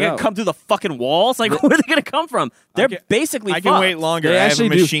 just Like, wait are they it going out. to come through the fucking walls? Like, where are they going to come from? They're basically I can fucked. wait longer. They I have a actually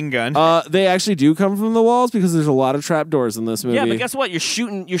machine gun. They actually do come from the walls because there's a lot of trapdoors in this movie. Yeah, but guess what? You're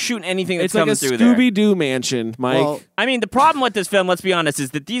shooting anything that's it's like coming a through there. Scooby-Doo mansion, Mike. Well, I mean, the problem with this film, let's be honest,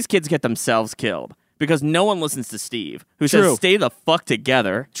 is that these kids get themselves killed because no one listens to Steve, who True. says, stay the fuck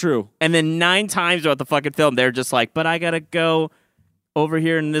together. True. And then 9 times throughout the fucking film, they're just like, but I got to go over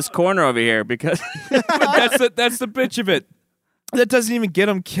here in this corner over here because... But that's the bitch of it. That doesn't even get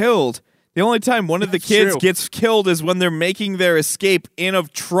them killed. The only time one of the kids true. gets killed is when they're making their escape in a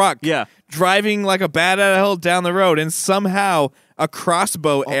truck. Yeah. Driving like a bat out of hell down the road, and somehow a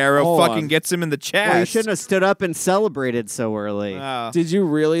crossbow arrow hold fucking on. gets him in the chest. well, you shouldn't have stood up and celebrated so early. Did you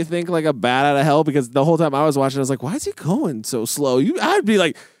really think like a bat out of hell? Because the whole time I was watching, I was like, why is he going so slow? I'd be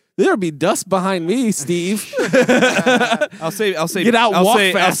like, there'd be dust behind me, Steve. I'll say Get out, I'll walk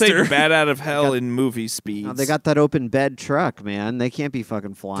say faster. bat out of hell in movie speeds. They got that open bed truck, man. They can't be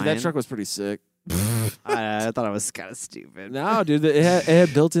fucking flying. Dude, that truck was pretty sick. I thought it was kind of stupid. No, dude, it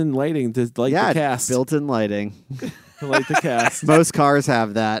had built-in lighting to light Yeah, the cast. built-in lighting. To light the cast. Most cars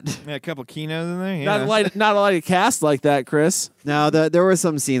have that. Yeah, a couple Kinos in there. Yeah. Not a light cast like that, Chris. No, there were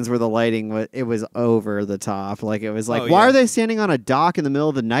some scenes where the lighting it was over the top. Like it was like, Oh, why yeah. are they standing on a dock in the middle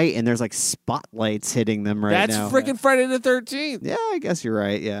of the night and there's like spotlights hitting them right That's now? freaking Friday the 13th. Yeah, I guess you're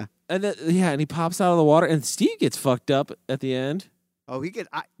right. Yeah. And then, and he pops out of the water, and Steve gets fucked up at the end. Oh, he could,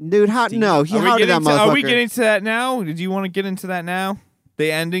 dude. How? No, he Are we how did that getting to- motherfucker? Are we getting to that now? Did you want to get into that now? The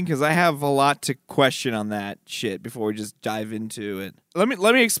ending, because I have a lot to question on that shit before we just dive into it. Let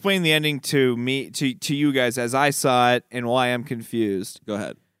me explain the ending to you guys as I saw it and why I'm confused. Go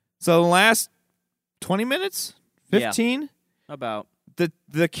ahead. So the last 20 minutes, 15, About.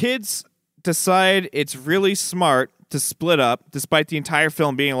 the kids decide it's really smart to split up, despite the entire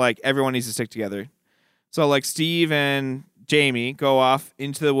film being like everyone needs to stick together. So like Steve and Jamie go off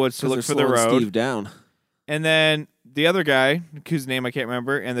into the woods to look for the road. Steve down. And then the other guy, whose name I can't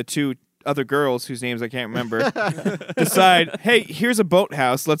remember, and the two other girls whose names I can't remember, decide, hey, here's a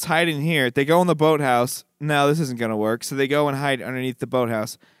boathouse. Let's hide in here. They go in the boathouse. No, this isn't going to work. So they go and hide underneath the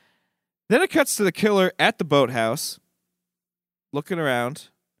boathouse. Then it cuts to the killer at the boathouse, looking around.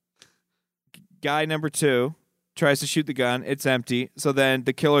 Guy number 2 tries to shoot the gun. It's empty. So then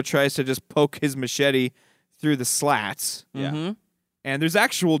the killer tries to just poke his machete through the slats. Yeah. Mm-hmm. And there's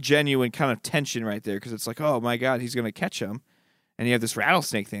actual genuine kind of tension right there because it's like, oh my God, he's going to catch him. And you have this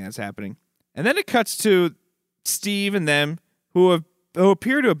rattlesnake thing that's happening. And then it cuts to Steve and them who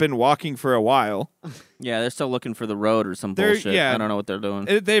appear to have been walking for a while. Yeah, they're still looking for the road or some They're- bullshit. yeah. I don't know what they're doing.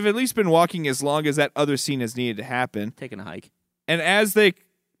 They've at least been walking as long as that other scene has needed to happen. Taking a hike. And as they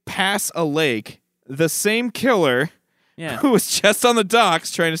pass a lake, the same killer Yeah. who was just on the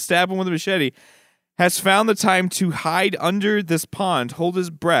docks trying to stab him with a machete has found the time to hide under this pond, hold his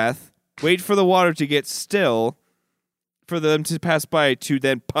breath, wait for the water to get still, for them to pass by, to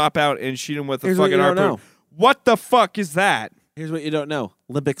then pop out and shoot him with a Here's what fucking you don't harpoon. know. What the fuck is that? Here's what you don't know.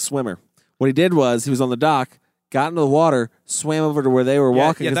 Olympic swimmer. What he did was he was on the dock, got into the water, swam over to where they were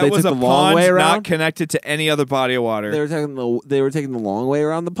walking Yeah, because that they was took a the long pond way not around. connected to any other body of water. They were taking the long way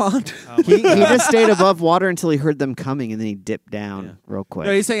around the pond. he just stayed above water until he heard them coming, and then he dipped down real quick.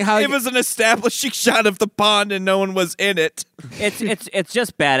 No, he's saying how It was an establishing shot of the pond and no one was in it. It's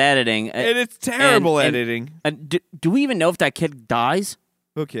just bad editing. And it's terrible And- editing. And do we even know if that kid dies?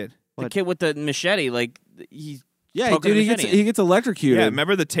 Who kid? The kid with the machete, like he's yeah, poking dude, a machete in. he gets electrocuted. Yeah,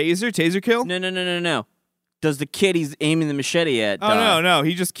 remember the taser kill? No. Does the kid he's aiming the machete at? Oh, no.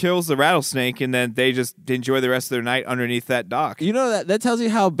 He just kills the rattlesnake, and then they just enjoy the rest of their night underneath that dock. You know that tells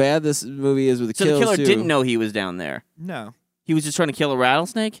you how bad this movie is with the So kills the killer too. didn't know he was down there. No. He was just trying to kill a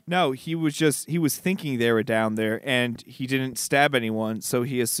rattlesnake? No, he was thinking they were down there, and he didn't stab anyone, so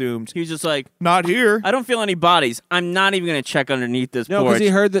he assumed, He was just like, not here. I don't feel any bodies. I'm not even going to check underneath this No, porch. because he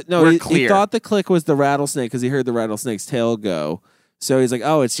heard that. No, We're he clear. thought the click was the rattlesnake because he heard the rattlesnake's tail go. So he's like,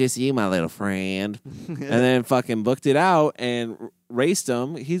 "Oh, it's just you, my little friend," and then fucking booked it out and raced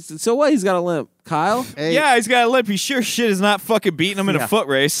him. So what? He's got a limp. Kyle? Hey, Yeah, he's got a lip. He sure shit is not fucking beating him in Yeah. a foot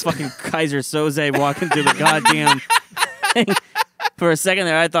race. Fucking Kaiser Soze walking through the goddamn thing. For a second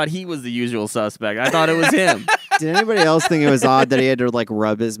there, I thought he was the usual suspect. I thought it was him. Did anybody else think it was odd that he had to like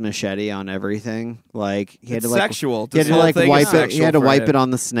rub his machete on everything? Like he had It's to like sexual. He had This to whole like thing is wipe it. He sexual had to for wipe him. it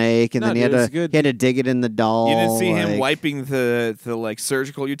on the snake, and No, then he dude, had it's to good. he had to dig it in the doll. You didn't see him like- wiping the like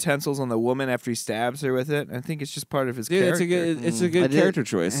surgical utensils on the woman after he stabs her with it. I think it's just part of his Dude, character. it's a good I did- character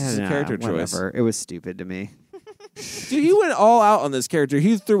choice. It's a Nah, character choice. whatever. It was stupid to me. Dude, he went all out on this character.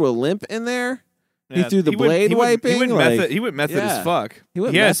 He threw a limp in there. He threw the blade wiping. He went like- method. He went method Yeah. as fuck. He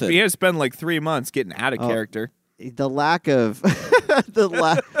went had to- method. he had to spend like 3 months getting out of Oh. character. The lack of the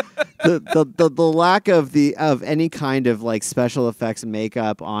lack of any kind of like special effects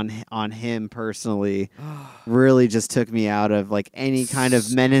makeup on him personally really just took me out of like any kind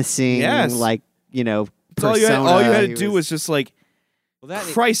of menacing Yes. like All persona. you had to He do was just like,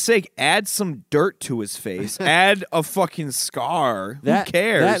 Christ's sake, add some dirt to his face. Add a fucking scar. Who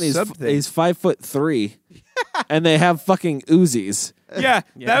cares? That is, Something. he's 5'3", and they have fucking Uzis. Yeah,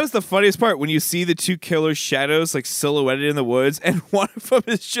 that was the funniest part when you see the two killer shadows like silhouetted in the woods, and one of them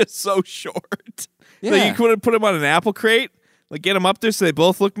is just so short. Like Yeah. you couldn't put him on an apple crate, like get him up there so they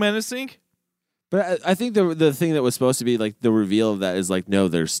both look menacing. But I think the thing that was supposed to be like the reveal of that is like, no,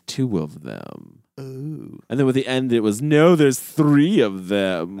 there's 2 of them. Ooh. And then with the end, it was, no, there's 3 of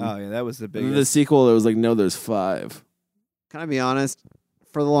them. Oh yeah, that was the And biggest. then the sequel, it was like, no, there's 5. Can I be honest?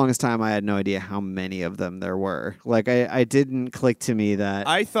 For the longest time, I had no idea how many of them there were. Like, I didn't click to me that.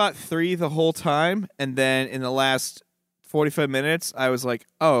 I thought 3 the whole time, and then in the last 45 minutes, I was like,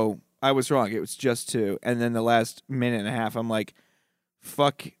 oh, I was wrong. It was just 2. And then the last minute and a half, I'm like,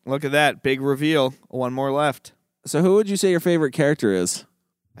 fuck, look at that. Big reveal. 1 more left. So who would you say your favorite character is?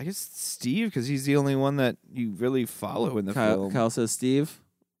 I guess Steve, because he's the only one that you really follow in the film. Kyle says Steve.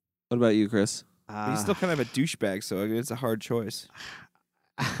 What about you, Chris? He's still kind of a douchebag, so it's a hard choice.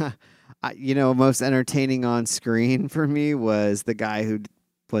 Most entertaining on screen for me was the guy who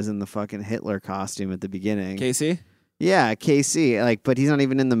was in the fucking Hitler costume at the beginning. Casey? Yeah, Casey. Like, but he's not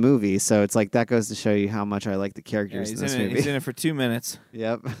even in the movie, so it's like that goes to show you how much I like the characters in this movie. He's in it for 2 minutes.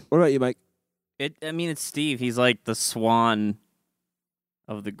 Yep. What about you, Mike? It's Steve. He's like the swan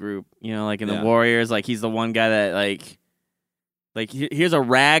of the group. You know, like in Yeah. the Warriors, like he's the one guy that here's a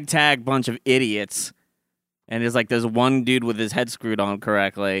ragtag bunch of idiots. And there's one dude with his head screwed on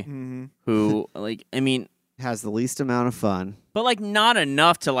correctly who, has the least amount of fun. but like not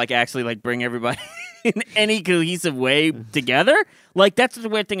enough to like actually like bring everybody in any cohesive way together. Like that's the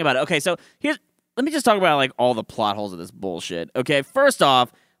weird thing about it. Okay, so let me just talk about like all the plot holes of this bullshit. Okay, first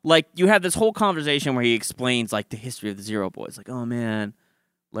off, like you have this whole conversation where he explains like the history of the Zero Boys. Like, oh man,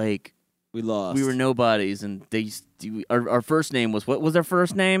 like We lost. we were nobodies, and our first name was, what was their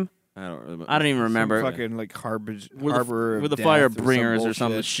first name? I don't remember. I don't even remember. Some fucking like harbor We're the of fire death bringers or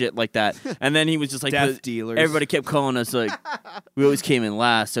some bullshit. shit like that. And then he was just like, Death dealers. Everybody kept calling us like, we always came in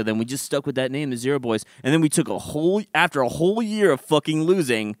last. So then we just stuck with that name, the Zero Boys. And then we took after a whole year of fucking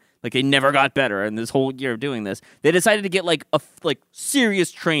losing, like they never got better. And this whole year of doing this, they decided to get like serious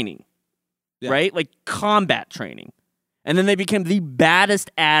training, right? Like combat training. And then they became the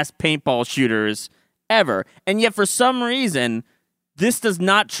baddest ass paintball shooters ever. And yet for some reason, this does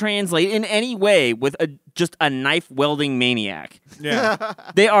not translate in any way with just a knife welding maniac. Yeah.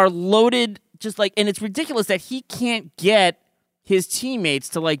 They are loaded and it's ridiculous that he can't get his teammates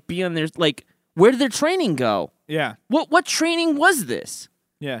to like be on their, like, where did their training go? Yeah. What training was this?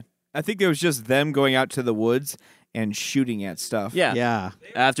 Yeah. I think it was just them going out to the woods and shooting at stuff. Yeah. Yeah.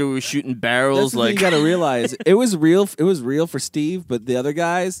 After we were shooting That's barrels, the thing like you got to realize. It was real. It was real for Steve, but the other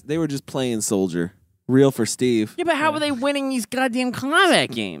guys, they were just playing soldier. Real for Steve. yeah, but how are they winning these goddamn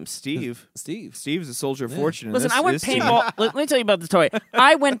combat games? Steve's a soldier of fortune. in Listen, this- I went this team. paintball. Let me tell you about the story.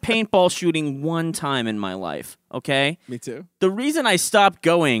 I went paintball shooting one time in my life. Okay, Me too. the reason I stopped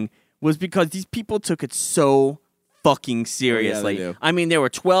going was because these people took it so fucking seriously. do. I mean, there were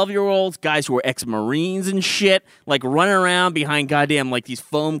 12-year-olds, guys who were ex-Marines and shit, like running around behind goddamn like these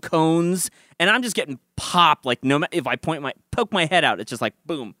foam cones, and I'm just getting popped. Like no matter if I poke my head out, it's just like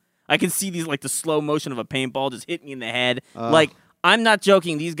boom. I can see these like the slow motion of a paintball just hit me in the head. Like I'm not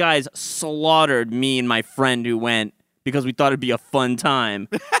joking. These guys slaughtered me and my friend who went because we thought it'd be a fun time.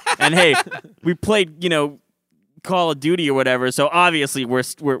 And hey, we played, Call of Duty or whatever. So obviously we're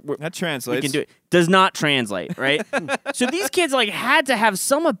That translates. we can do it. Does not translate, right? So these kids like had to have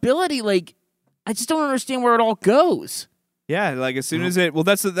some ability. Like I just don't understand where it all goes. Yeah, like as soon as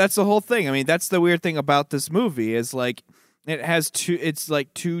that's the whole thing. I mean, that's the weird thing about this movie is like it has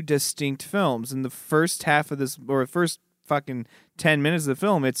two distinct films. In the first half of this, or first fucking 10 minutes of the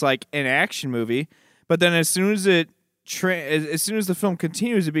film, it's like an action movie. But then as soon as as soon as the film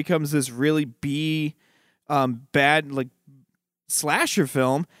continues, it becomes this really bad like slasher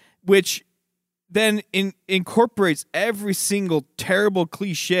film, which then incorporates every single terrible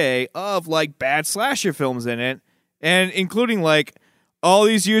cliche of like bad slasher films in it, and including like all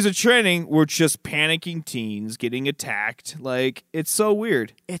these years of training were just panicking teens getting attacked. Like, it's so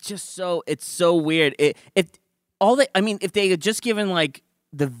weird. It's so weird. If they had just given like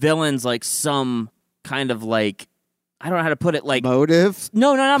the villains like some kind of like, I don't know how to put it, like motive.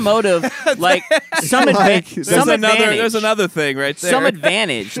 No, not motive. Like some advantage. There's another thing right there. Some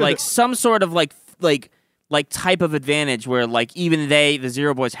advantage, like some sort of like type of advantage where like even the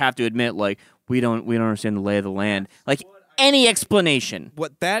Zero Boys have to admit like we don't understand the lay of the land. Like any explanation.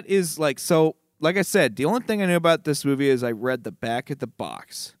 What that is like. So, like I said, the only thing I knew about this movie is I read the back of the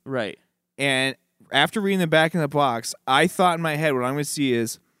box. Right. And after reading the back of the box, I thought in my head what I'm going to see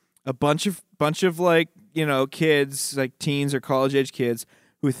is a bunch of like, you know, kids, like teens or college age kids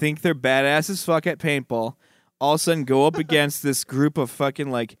who think they're badass as fuck at paintball, all of a sudden go up against this group of fucking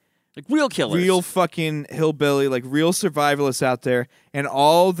like real killers, real fucking hillbilly, like real survivalists out there, and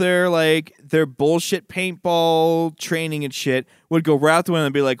all their bullshit paintball training and shit would go right out the window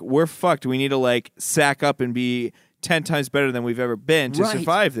and be like, we're fucked. We need to like sack up and be 10 times better than we've ever been to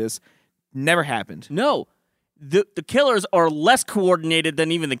survive this. Never happened. No. The killers are less coordinated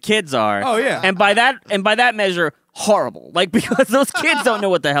than even the kids are. Oh yeah. And by that measure, horrible. Like, because those kids don't know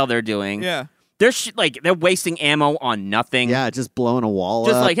what the hell they're doing. Yeah. They're wasting ammo on nothing. Yeah, just blowing a wall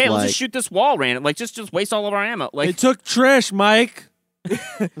just up. like, hey, let's just shoot this wall random. Like, just waste all of our ammo. Like, They took Trish, Mike. They're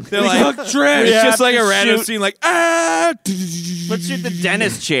like, took Trish. it's just like a random scene, like let's shoot the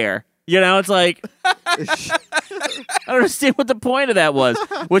dentist chair. You know, it's like, I don't understand what the point of that was,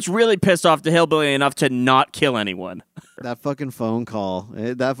 which really pissed off the hillbilly enough to not kill anyone. That fucking phone call.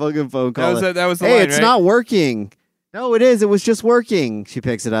 That was the line, it's right? not working. No, it is. It was just working. She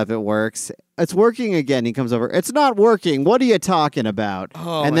picks it up. It works. It's working again. He comes over. It's not working. What are you talking about?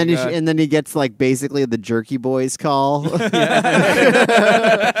 Oh, and my then God. and then he gets like basically the Jerky Boys call.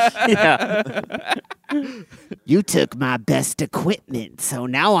 Yeah. You took my best equipment, so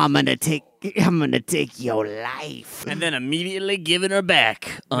now I'm gonna take your life. And then immediately giving her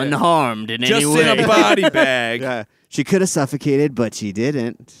back, unharmed in just any way. in a body bag. Yeah. She could have suffocated, but she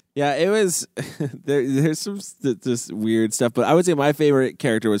didn't. Yeah, it was. There's some just weird stuff, but I would say my favorite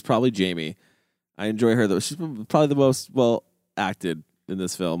character was probably Jamie. I enjoy her though. She's probably the most well acted in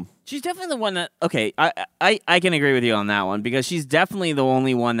this film. She's definitely the one that, okay, I can agree with you on that one, because she's definitely the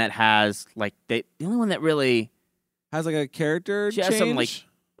only one that has, like, the only one that really has like a character she has change some, like,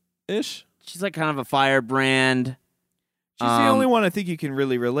 ish. She's like kind of a firebrand. She's the only one I think you can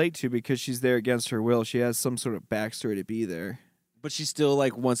really relate to because she's there against her will. She has some sort of backstory to be there. But she still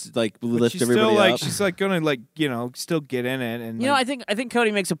like wants to like But lift she's everybody still like up. she's like gonna like, you know, still get in it and You know, I think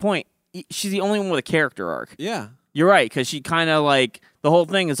Cody makes a point. She's the only one with a character arc. Yeah. You're right, because she kind of like, the whole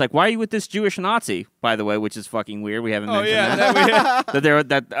thing is like, why are you with this Jewish Nazi, by the way, which is fucking weird. We haven't mentioned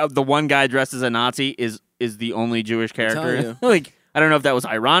that the one guy dressed as a Nazi is the only Jewish character. Like, I don't know if that was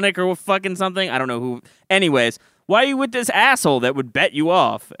ironic or fucking something. I don't know who. Anyways, why are you with this asshole that would bet you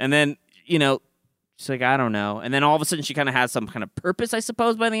off? And then, you know, she's like, I don't know. And then all of a sudden she kind of has some kind of purpose, I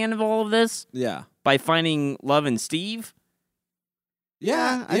suppose, by the end of all of this. Yeah. By finding love in Steve.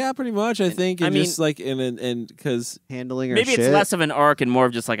 Yeah, pretty much. I think. I And mean, just like in because handling her maybe shit. it's less of an arc and more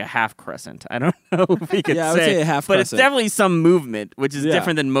of just like a half crescent. I don't know if we could Yeah, I would say a half but it's crescent. definitely some movement, which is Yeah.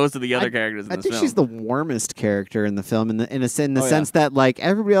 different than most of the other characters in I this think film. she's the warmest character in the film, in the Oh, sense that like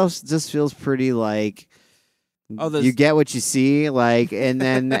everybody else just feels pretty like. You get what you see, like, and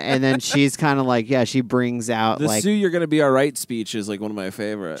then she's kind of like, yeah, she brings out the like Sue, you're gonna be all right speech is like one of my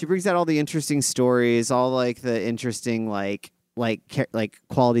favorite. she brings out all the interesting stories, all like the interesting like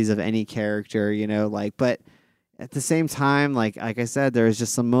qualities of any character, you know, like, but at the same time, like I said, there was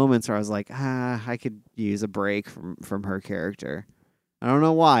just some moments where I was like, I could use a break from her character. I don't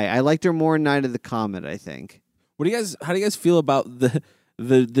know why. I liked her more in Night of the Comet, I think. How do you guys feel about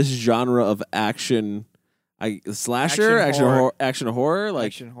this genre of action? Slasher, action horror, like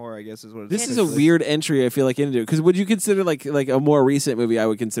action horror, I guess is what it this is. is a weird entry. I feel like into it because would you consider like a more recent movie? I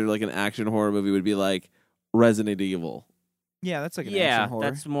would consider like an action horror movie would be like Resident Evil. Yeah, that's like an action horror.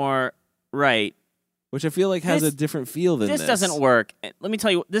 that's more right. Which I feel like has a different feel than this. This doesn't work. Let me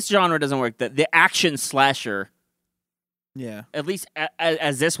tell you, this genre doesn't work. The action slasher, Yeah. at least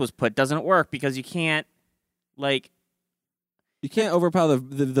as this was put, doesn't work because you can't like. You can't overpower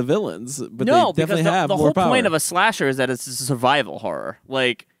the villains, but no, they definitely because have the more whole power. point of a slasher is that it's a survival horror.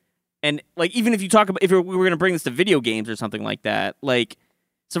 Like, and like even if you talk about we were going to bring this to video games or something like that, like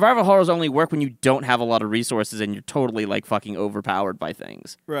survival horrors only work when you don't have a lot of resources and you're totally like fucking overpowered by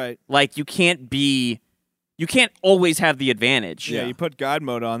things. Right. Like you can't you can't always have the advantage. Yeah, you put God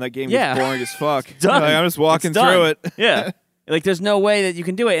mode on, that game Yeah. gets boring as fuck. Done. Like, I'm just walking It's done. through it. Yeah. Like, there's no way that you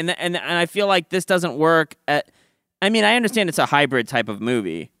can do it. And I feel like this doesn't work I mean, I understand it's a hybrid type of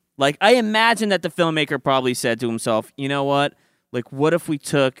movie. Like, I imagine that the filmmaker probably said to himself, you know what? Like, what if we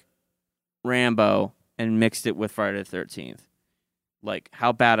took Rambo and mixed it with Friday the 13th? Like,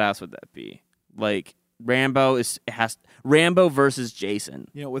 how badass would that be? Like, Rambo versus Jason.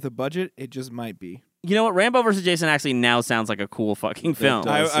 You know, with a budget, it just might be. You know what? Rambo versus Jason actually now sounds like a cool fucking film.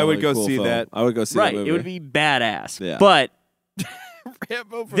 I would go see that. I would go see Right. that movie. It would be badass. Yeah. But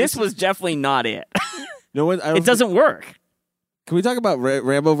Rambo versus this was definitely not it. No one. It doesn't work. Can we talk about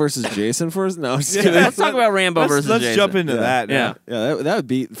Rambo versus Jason first? No, I'm just kidding. Let's talk about Rambo versus Jason. Let's jump into that. Yeah. Yeah, that would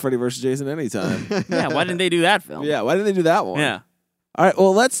beat Freddy versus Jason anytime. Yeah, why didn't they do that film? Yeah, why didn't they do that one? Yeah. All right,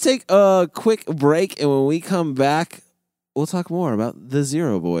 well, let's take a quick break, and when we come back, we'll talk more about the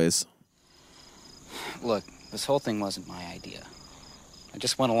Zero Boys. Look, this whole thing wasn't my idea. I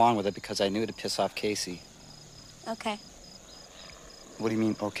just went along with it because I knew it'd piss off Casey. Okay. What do you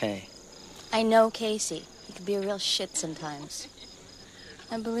mean, okay? I know Casey. He can be a real shit sometimes.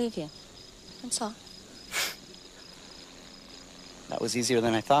 I believe you. That's all. That was easier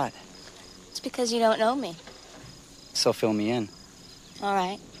than I thought. It's because you don't know me. So fill me in. All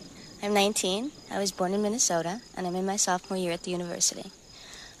right. I'm 19. I was born in Minnesota, and I'm in my sophomore year at the university.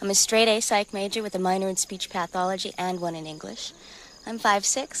 I'm a straight-A psych major with a minor in speech pathology and one in English. I'm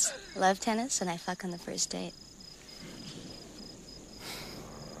 5'6", love tennis, and I fuck on the first date.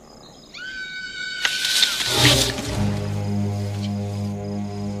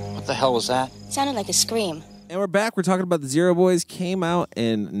 What the hell was that? It sounded like a scream. And we're back. We're talking about the Zero Boys. Came out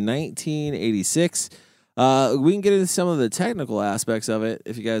in 1986. We can get into some of the technical aspects of it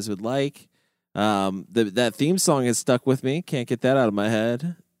if you guys would like. That theme song has stuck with me. Can't get that out of my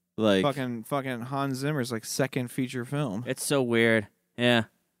head. Like fucking Hans Zimmer's like second feature film. It's so weird. Yeah.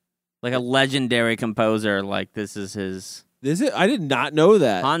 Like a legendary composer, like this is his. Is it? I did not know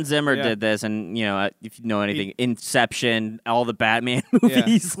that. Hans Zimmer did this, and you know, if you know anything, Inception, all the Batman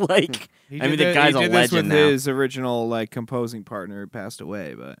movies, like I mean, the guy's a legend this with now. his original like composing partner who passed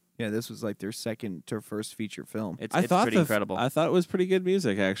away, but yeah, this was like their second to first feature film. It's thought pretty incredible. I thought it was pretty good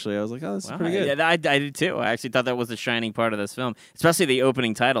music. Actually, I was like, oh, this is pretty good. Yeah, I did too. I actually thought that was the shining part of this film, especially the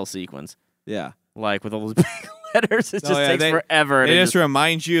opening title sequence. Yeah, like with all those big letters, it just takes forever. They just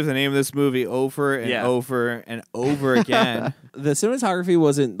remind you of the name of this movie over and over and over again. The cinematography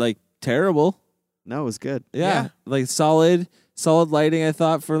wasn't like terrible. No, it was good. Yeah, like solid lighting. I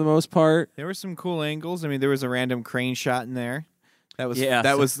thought for the most part. There were some cool angles. I mean, there was a random crane shot in there. That was Yeah,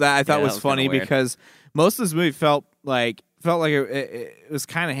 that so- was that I thought yeah, was that was kinda funny weird. because most of this movie felt like it was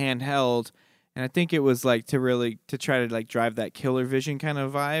kind of handheld, and I think it was like to try to like drive that killer vision kind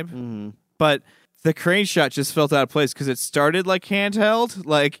of vibe. Mm-hmm. But the crane shot just felt out of place because it started like handheld,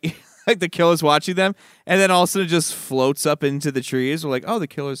 like like the killer's watching them, and then all of a sudden it just floats up into the trees. We're like, oh, the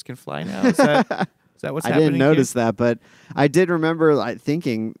killers can fly now. Is that what's I happening? didn't notice that, but I did remember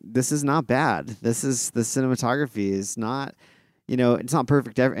thinking this is not bad. This is the cinematography is not, it's not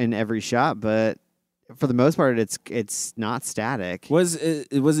perfect in every shot, but for the most part, it's not static. Was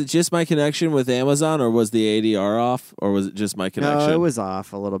it just my connection with Amazon, or was the ADR off, or was it just my connection? No, it was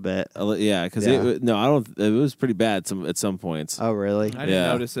off a little bit. Yeah, because it was pretty bad at some points. Oh, really? I didn't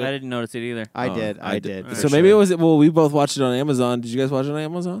notice it. I didn't notice it either. I did. I did. So maybe it was. Well, we both watched it on Amazon. Did you guys watch it on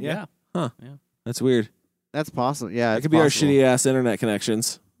Amazon? Yeah. Huh. Yeah. That's weird. That's possible. Yeah, It could be our shitty ass internet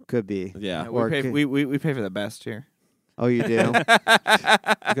connections. Could be. Yeah. We pay for the best here. Oh, you do?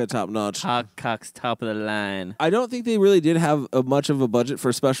 We got top notch. Cock's top of the line. I don't think they really did have much of a budget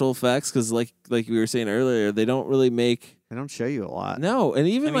for special effects because, like we were saying earlier, they don't really make. They don't show you a lot. No, and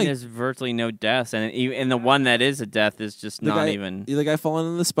even I mean, there's virtually no deaths, and the one that is a death is just not even the guy falling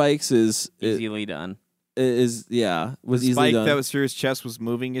in the spikes is easily done. Was The easily spike done. that was through his chest was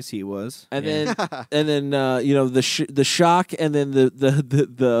moving as he was, and then the shock, and then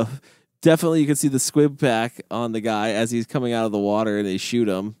the definitely you can see the squib pack on the guy as he's coming out of the water and they shoot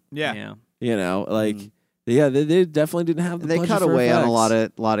him. Yeah. They definitely didn't have the They budget cut for away on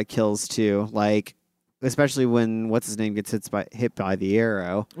effects. a lot of kills too, like especially when what's his name gets hit by the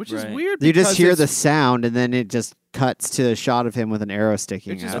arrow, which is weird. You just because hear it's- the sound and then it just cuts to a shot of him with an arrow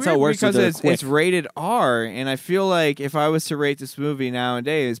sticking It's just out. weird because it's rated R, and I feel like if I was to rate this movie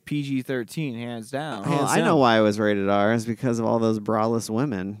nowadays, PG-13 hands down. Oh, I know why it was rated R. Is because of all those braless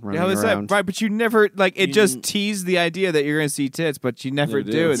women running Yeah, is around. that right? But you never just teased the idea that you're going to see tits, but you never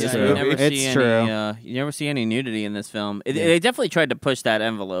do in this You movie. never see It's any, true. you never see any nudity in this film. They definitely tried to push that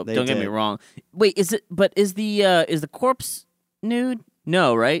envelope. They Don't get me did. wrong. Wait, is the corpse nude?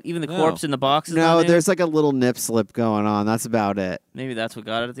 No, right? Even the corpse in the box is No, not new? there's like a little nip slip going on. That's about it. Maybe that's what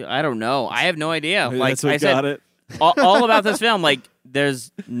got it. I don't know. I have no idea. Maybe like that's what I said, got it. all about this film, like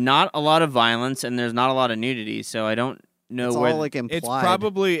there's not a lot of violence and there's not a lot of nudity, so I don't know It's where all like implied. It's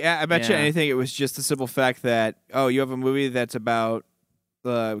probably, I bet you Yeah. anything, it was just the simple fact that, you have a movie that's about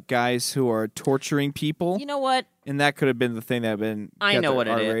guys who are torturing people. You know what? And that could have been the thing that had been. I got know the what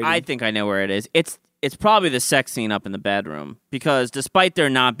it is. R-rating. I think I know where it is. It's probably the sex scene up in the bedroom because despite there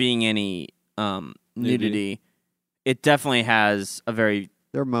not being any nudity, it definitely has a very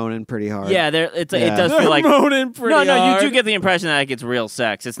They're moaning pretty hard. yeah. It does They're feel like moaning pretty no. hard. You do get the impression that like, it's real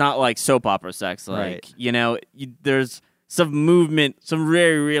sex. It's not like soap opera sex. Like Right. There's some movement, some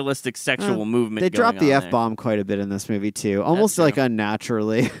very realistic sexual movement. They going drop the on F bomb quite a bit in this movie too, almost true. like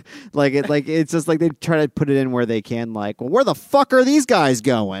unnaturally. It's just like they try to put it in where they can. Like, well, where the fuck are these guys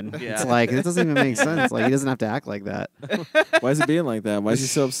going? Yeah. It's like it doesn't even make sense. Like he doesn't have to act like that. Why is he being like that? Why is he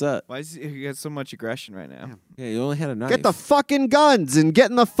so upset? Why is he got so much aggression right now? Yeah, you only had a knife. Get the fucking guns and get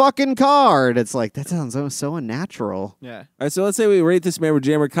in the fucking car. And it's like that sounds so unnatural. Yeah. All right, so let's say we rate this Mammer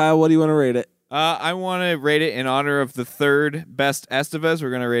Jammer. Kyle, what do you want to rate it? I want to rate it in honor of the third best Estevez. We're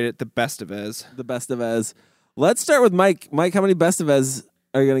going to rate it the best of Ez. The best of Ez. Let's start with Mike. Mike, how many best of Ez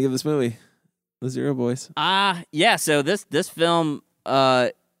are you going to give this movie? The Zero Boys. Yeah. So this film,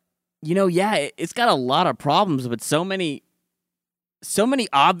 it's got a lot of problems, but so many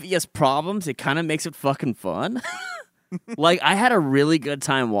obvious problems. It kind of makes it fucking fun. Like I had a really good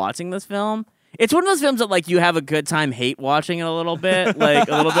time watching this film. It's one of those films that like you have a good time hate watching it a little bit, like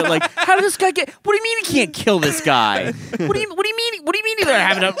how did this guy get? What do you mean he can't kill this guy? What do you mean they're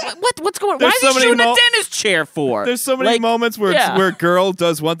having a what's going? Why is he shooting a dentist chair for? There's so many moments where where a girl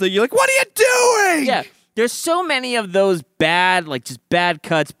does one thing, you're like, what are you doing? Yeah, there's so many of those bad, like just bad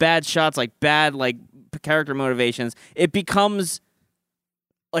cuts, bad shots, like bad like character motivations. It becomes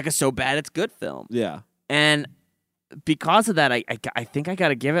like a so bad it's good film. Yeah, and because of that, I think I got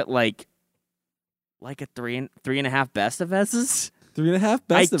to give it like a 3.5 best of S's. 3.5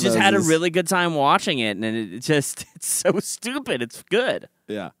 best I of just had a S's. really good time watching it, and it's so stupid. It's good.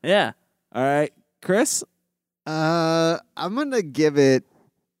 Yeah. Yeah. All right, Chris. I'm gonna give it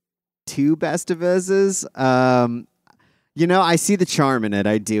 2 best of S's. I see the charm in it.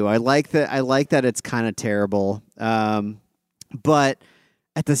 I do. I like that it's kind of terrible. But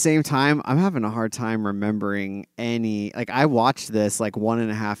at the same time, I'm having a hard time remembering any. Like I watched this like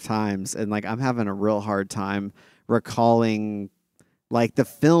 1.5 times, and like I'm having a real hard time recalling like the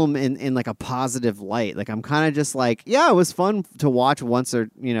film in like a positive light. Like I'm kind of just like, yeah, it was fun to watch once or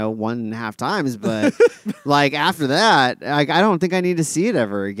 1.5 times, but like after that, like I don't think I need to see it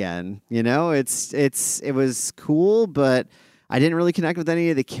ever again. It was cool, but I didn't really connect with any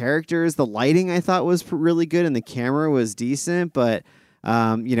of the characters. The lighting I thought was really good, and the camera was decent, but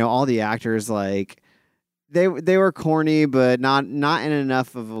all the actors like they were corny, but not in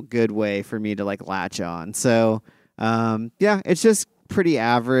enough of a good way for me to like latch on. So it's just pretty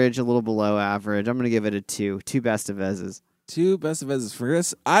average, a little below average. I'm gonna give it a 2 best of S's. 2 best of S's for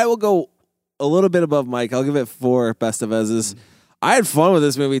Chris. I will go a little bit above Mike. I'll give it 4 best of S's. I had fun with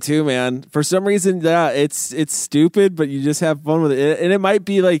this movie too, man. For some reason, it's stupid, but you just have fun with it, and it might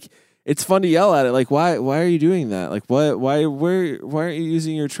be like it's fun to yell at it. Like, why are you doing that? Like, why aren't you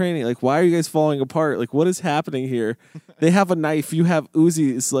using your training? Like, why are you guys falling apart? Like, what is happening here? They have a knife, you have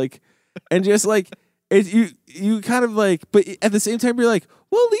Uzis, like, and just like you kind of like, but at the same time, you're like,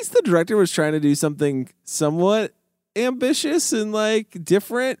 well, at least the director was trying to do something somewhat ambitious and like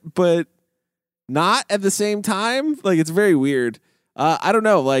different, but not at the same time. Like, it's very weird. I don't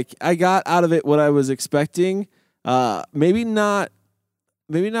know. Like, I got out of it what I was expecting. Maybe not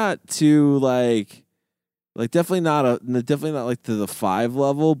to like definitely not like to the 5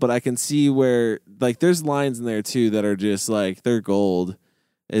 level, but I can see where like there's lines in there too that are just like they're gold.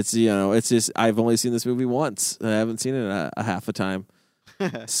 It's it's just I've only seen this movie once. I haven't seen it a half a time.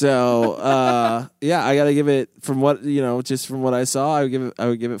 So I gotta give it from what just from what I saw. I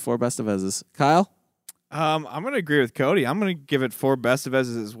would give it 4 best of S's. Kyle. I'm gonna agree with Cody. I'm gonna give it 4 best of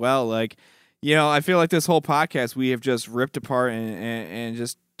S's as well. Like, I feel like this whole podcast we have just ripped apart and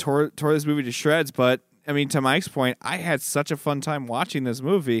just tore this movie to shreds. But I mean, to Mike's point, I had such a fun time watching this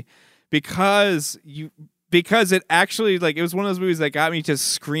movie because it actually like it was one of those movies that got me to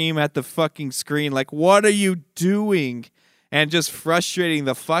scream at the fucking screen like, what are you doing? And just frustrating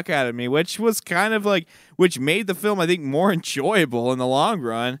the fuck out of me, which was kind of like which made the film I think more enjoyable in the long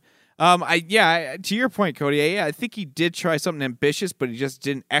run. To your point, Cody, I think he did try something ambitious, but he just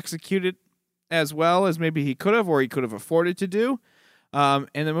didn't execute it as well as maybe he could have or he could have afforded to do. And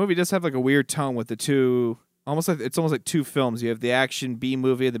the movie does have like a weird tone with the two it's almost like two films. You have the action B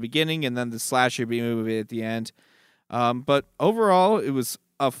movie at the beginning, and then the slasher B movie at the end. But overall, it was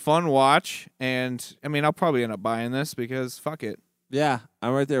a fun watch, and I mean, I'll probably end up buying this because fuck it. Yeah,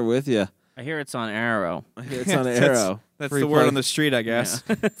 I'm right there with you. I hear it's on Arrow. I hear it's on Arrow. That's Free the word plug. on the street, I guess.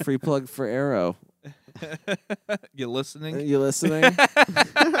 Yeah. Free plug for Arrow. You listening? You listening? You hear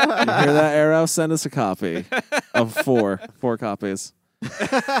that, Arrow? Send us a copy of 4 copies.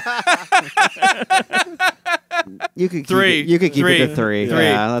 You could keep Three. it, you could keep it to 3.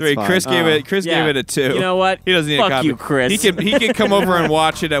 Yeah, that's fine. Chris gave it. Chris gave it a 2. You know what? He doesn't need Fuck a copy. you, Chris. He can come over and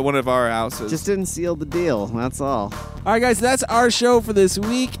watch it at one of our houses. Just didn't seal the deal. That's all. All right, guys, that's our show for this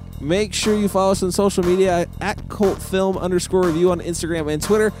week. Make sure you follow us on social media at cultfilm_review on Instagram and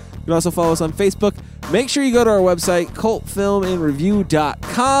Twitter. You can also follow us on Facebook. Make sure you go to our website,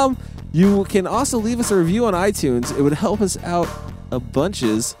 cultfilmandreview.com. You can also leave us a review on iTunes. It would help us out a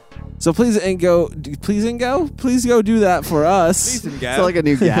bunches. So please go do that for us. Please and It's like a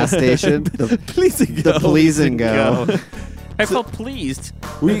new gas station. Please and go. The please and go. I felt pleased.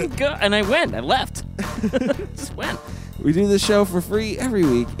 And I went. I left. Just went. We do this show for free every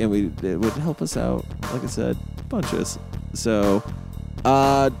week, and it would help us out, like I said, bunches. So,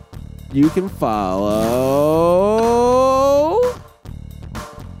 you can follow.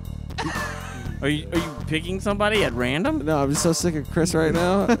 Are you picking somebody at random? No, I'm just so sick of Chris right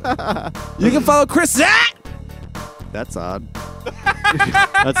now. You can follow Chris at. That's odd.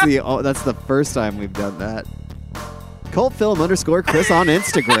 That's the first time we've done that. Cultfilm_Chris on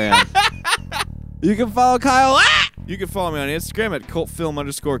Instagram. You can follow Kyle at. You can follow me on Instagram at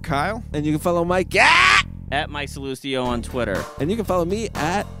cultfilm_Kyle. And you can follow Mike at Mike Salustio on Twitter. And you can follow me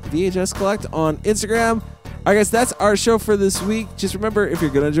at VHS Collect on Instagram. All right, guys, that's our show for this week. Just remember, if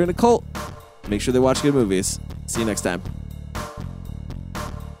you're going to join a cult, make sure they watch good movies. See you next time.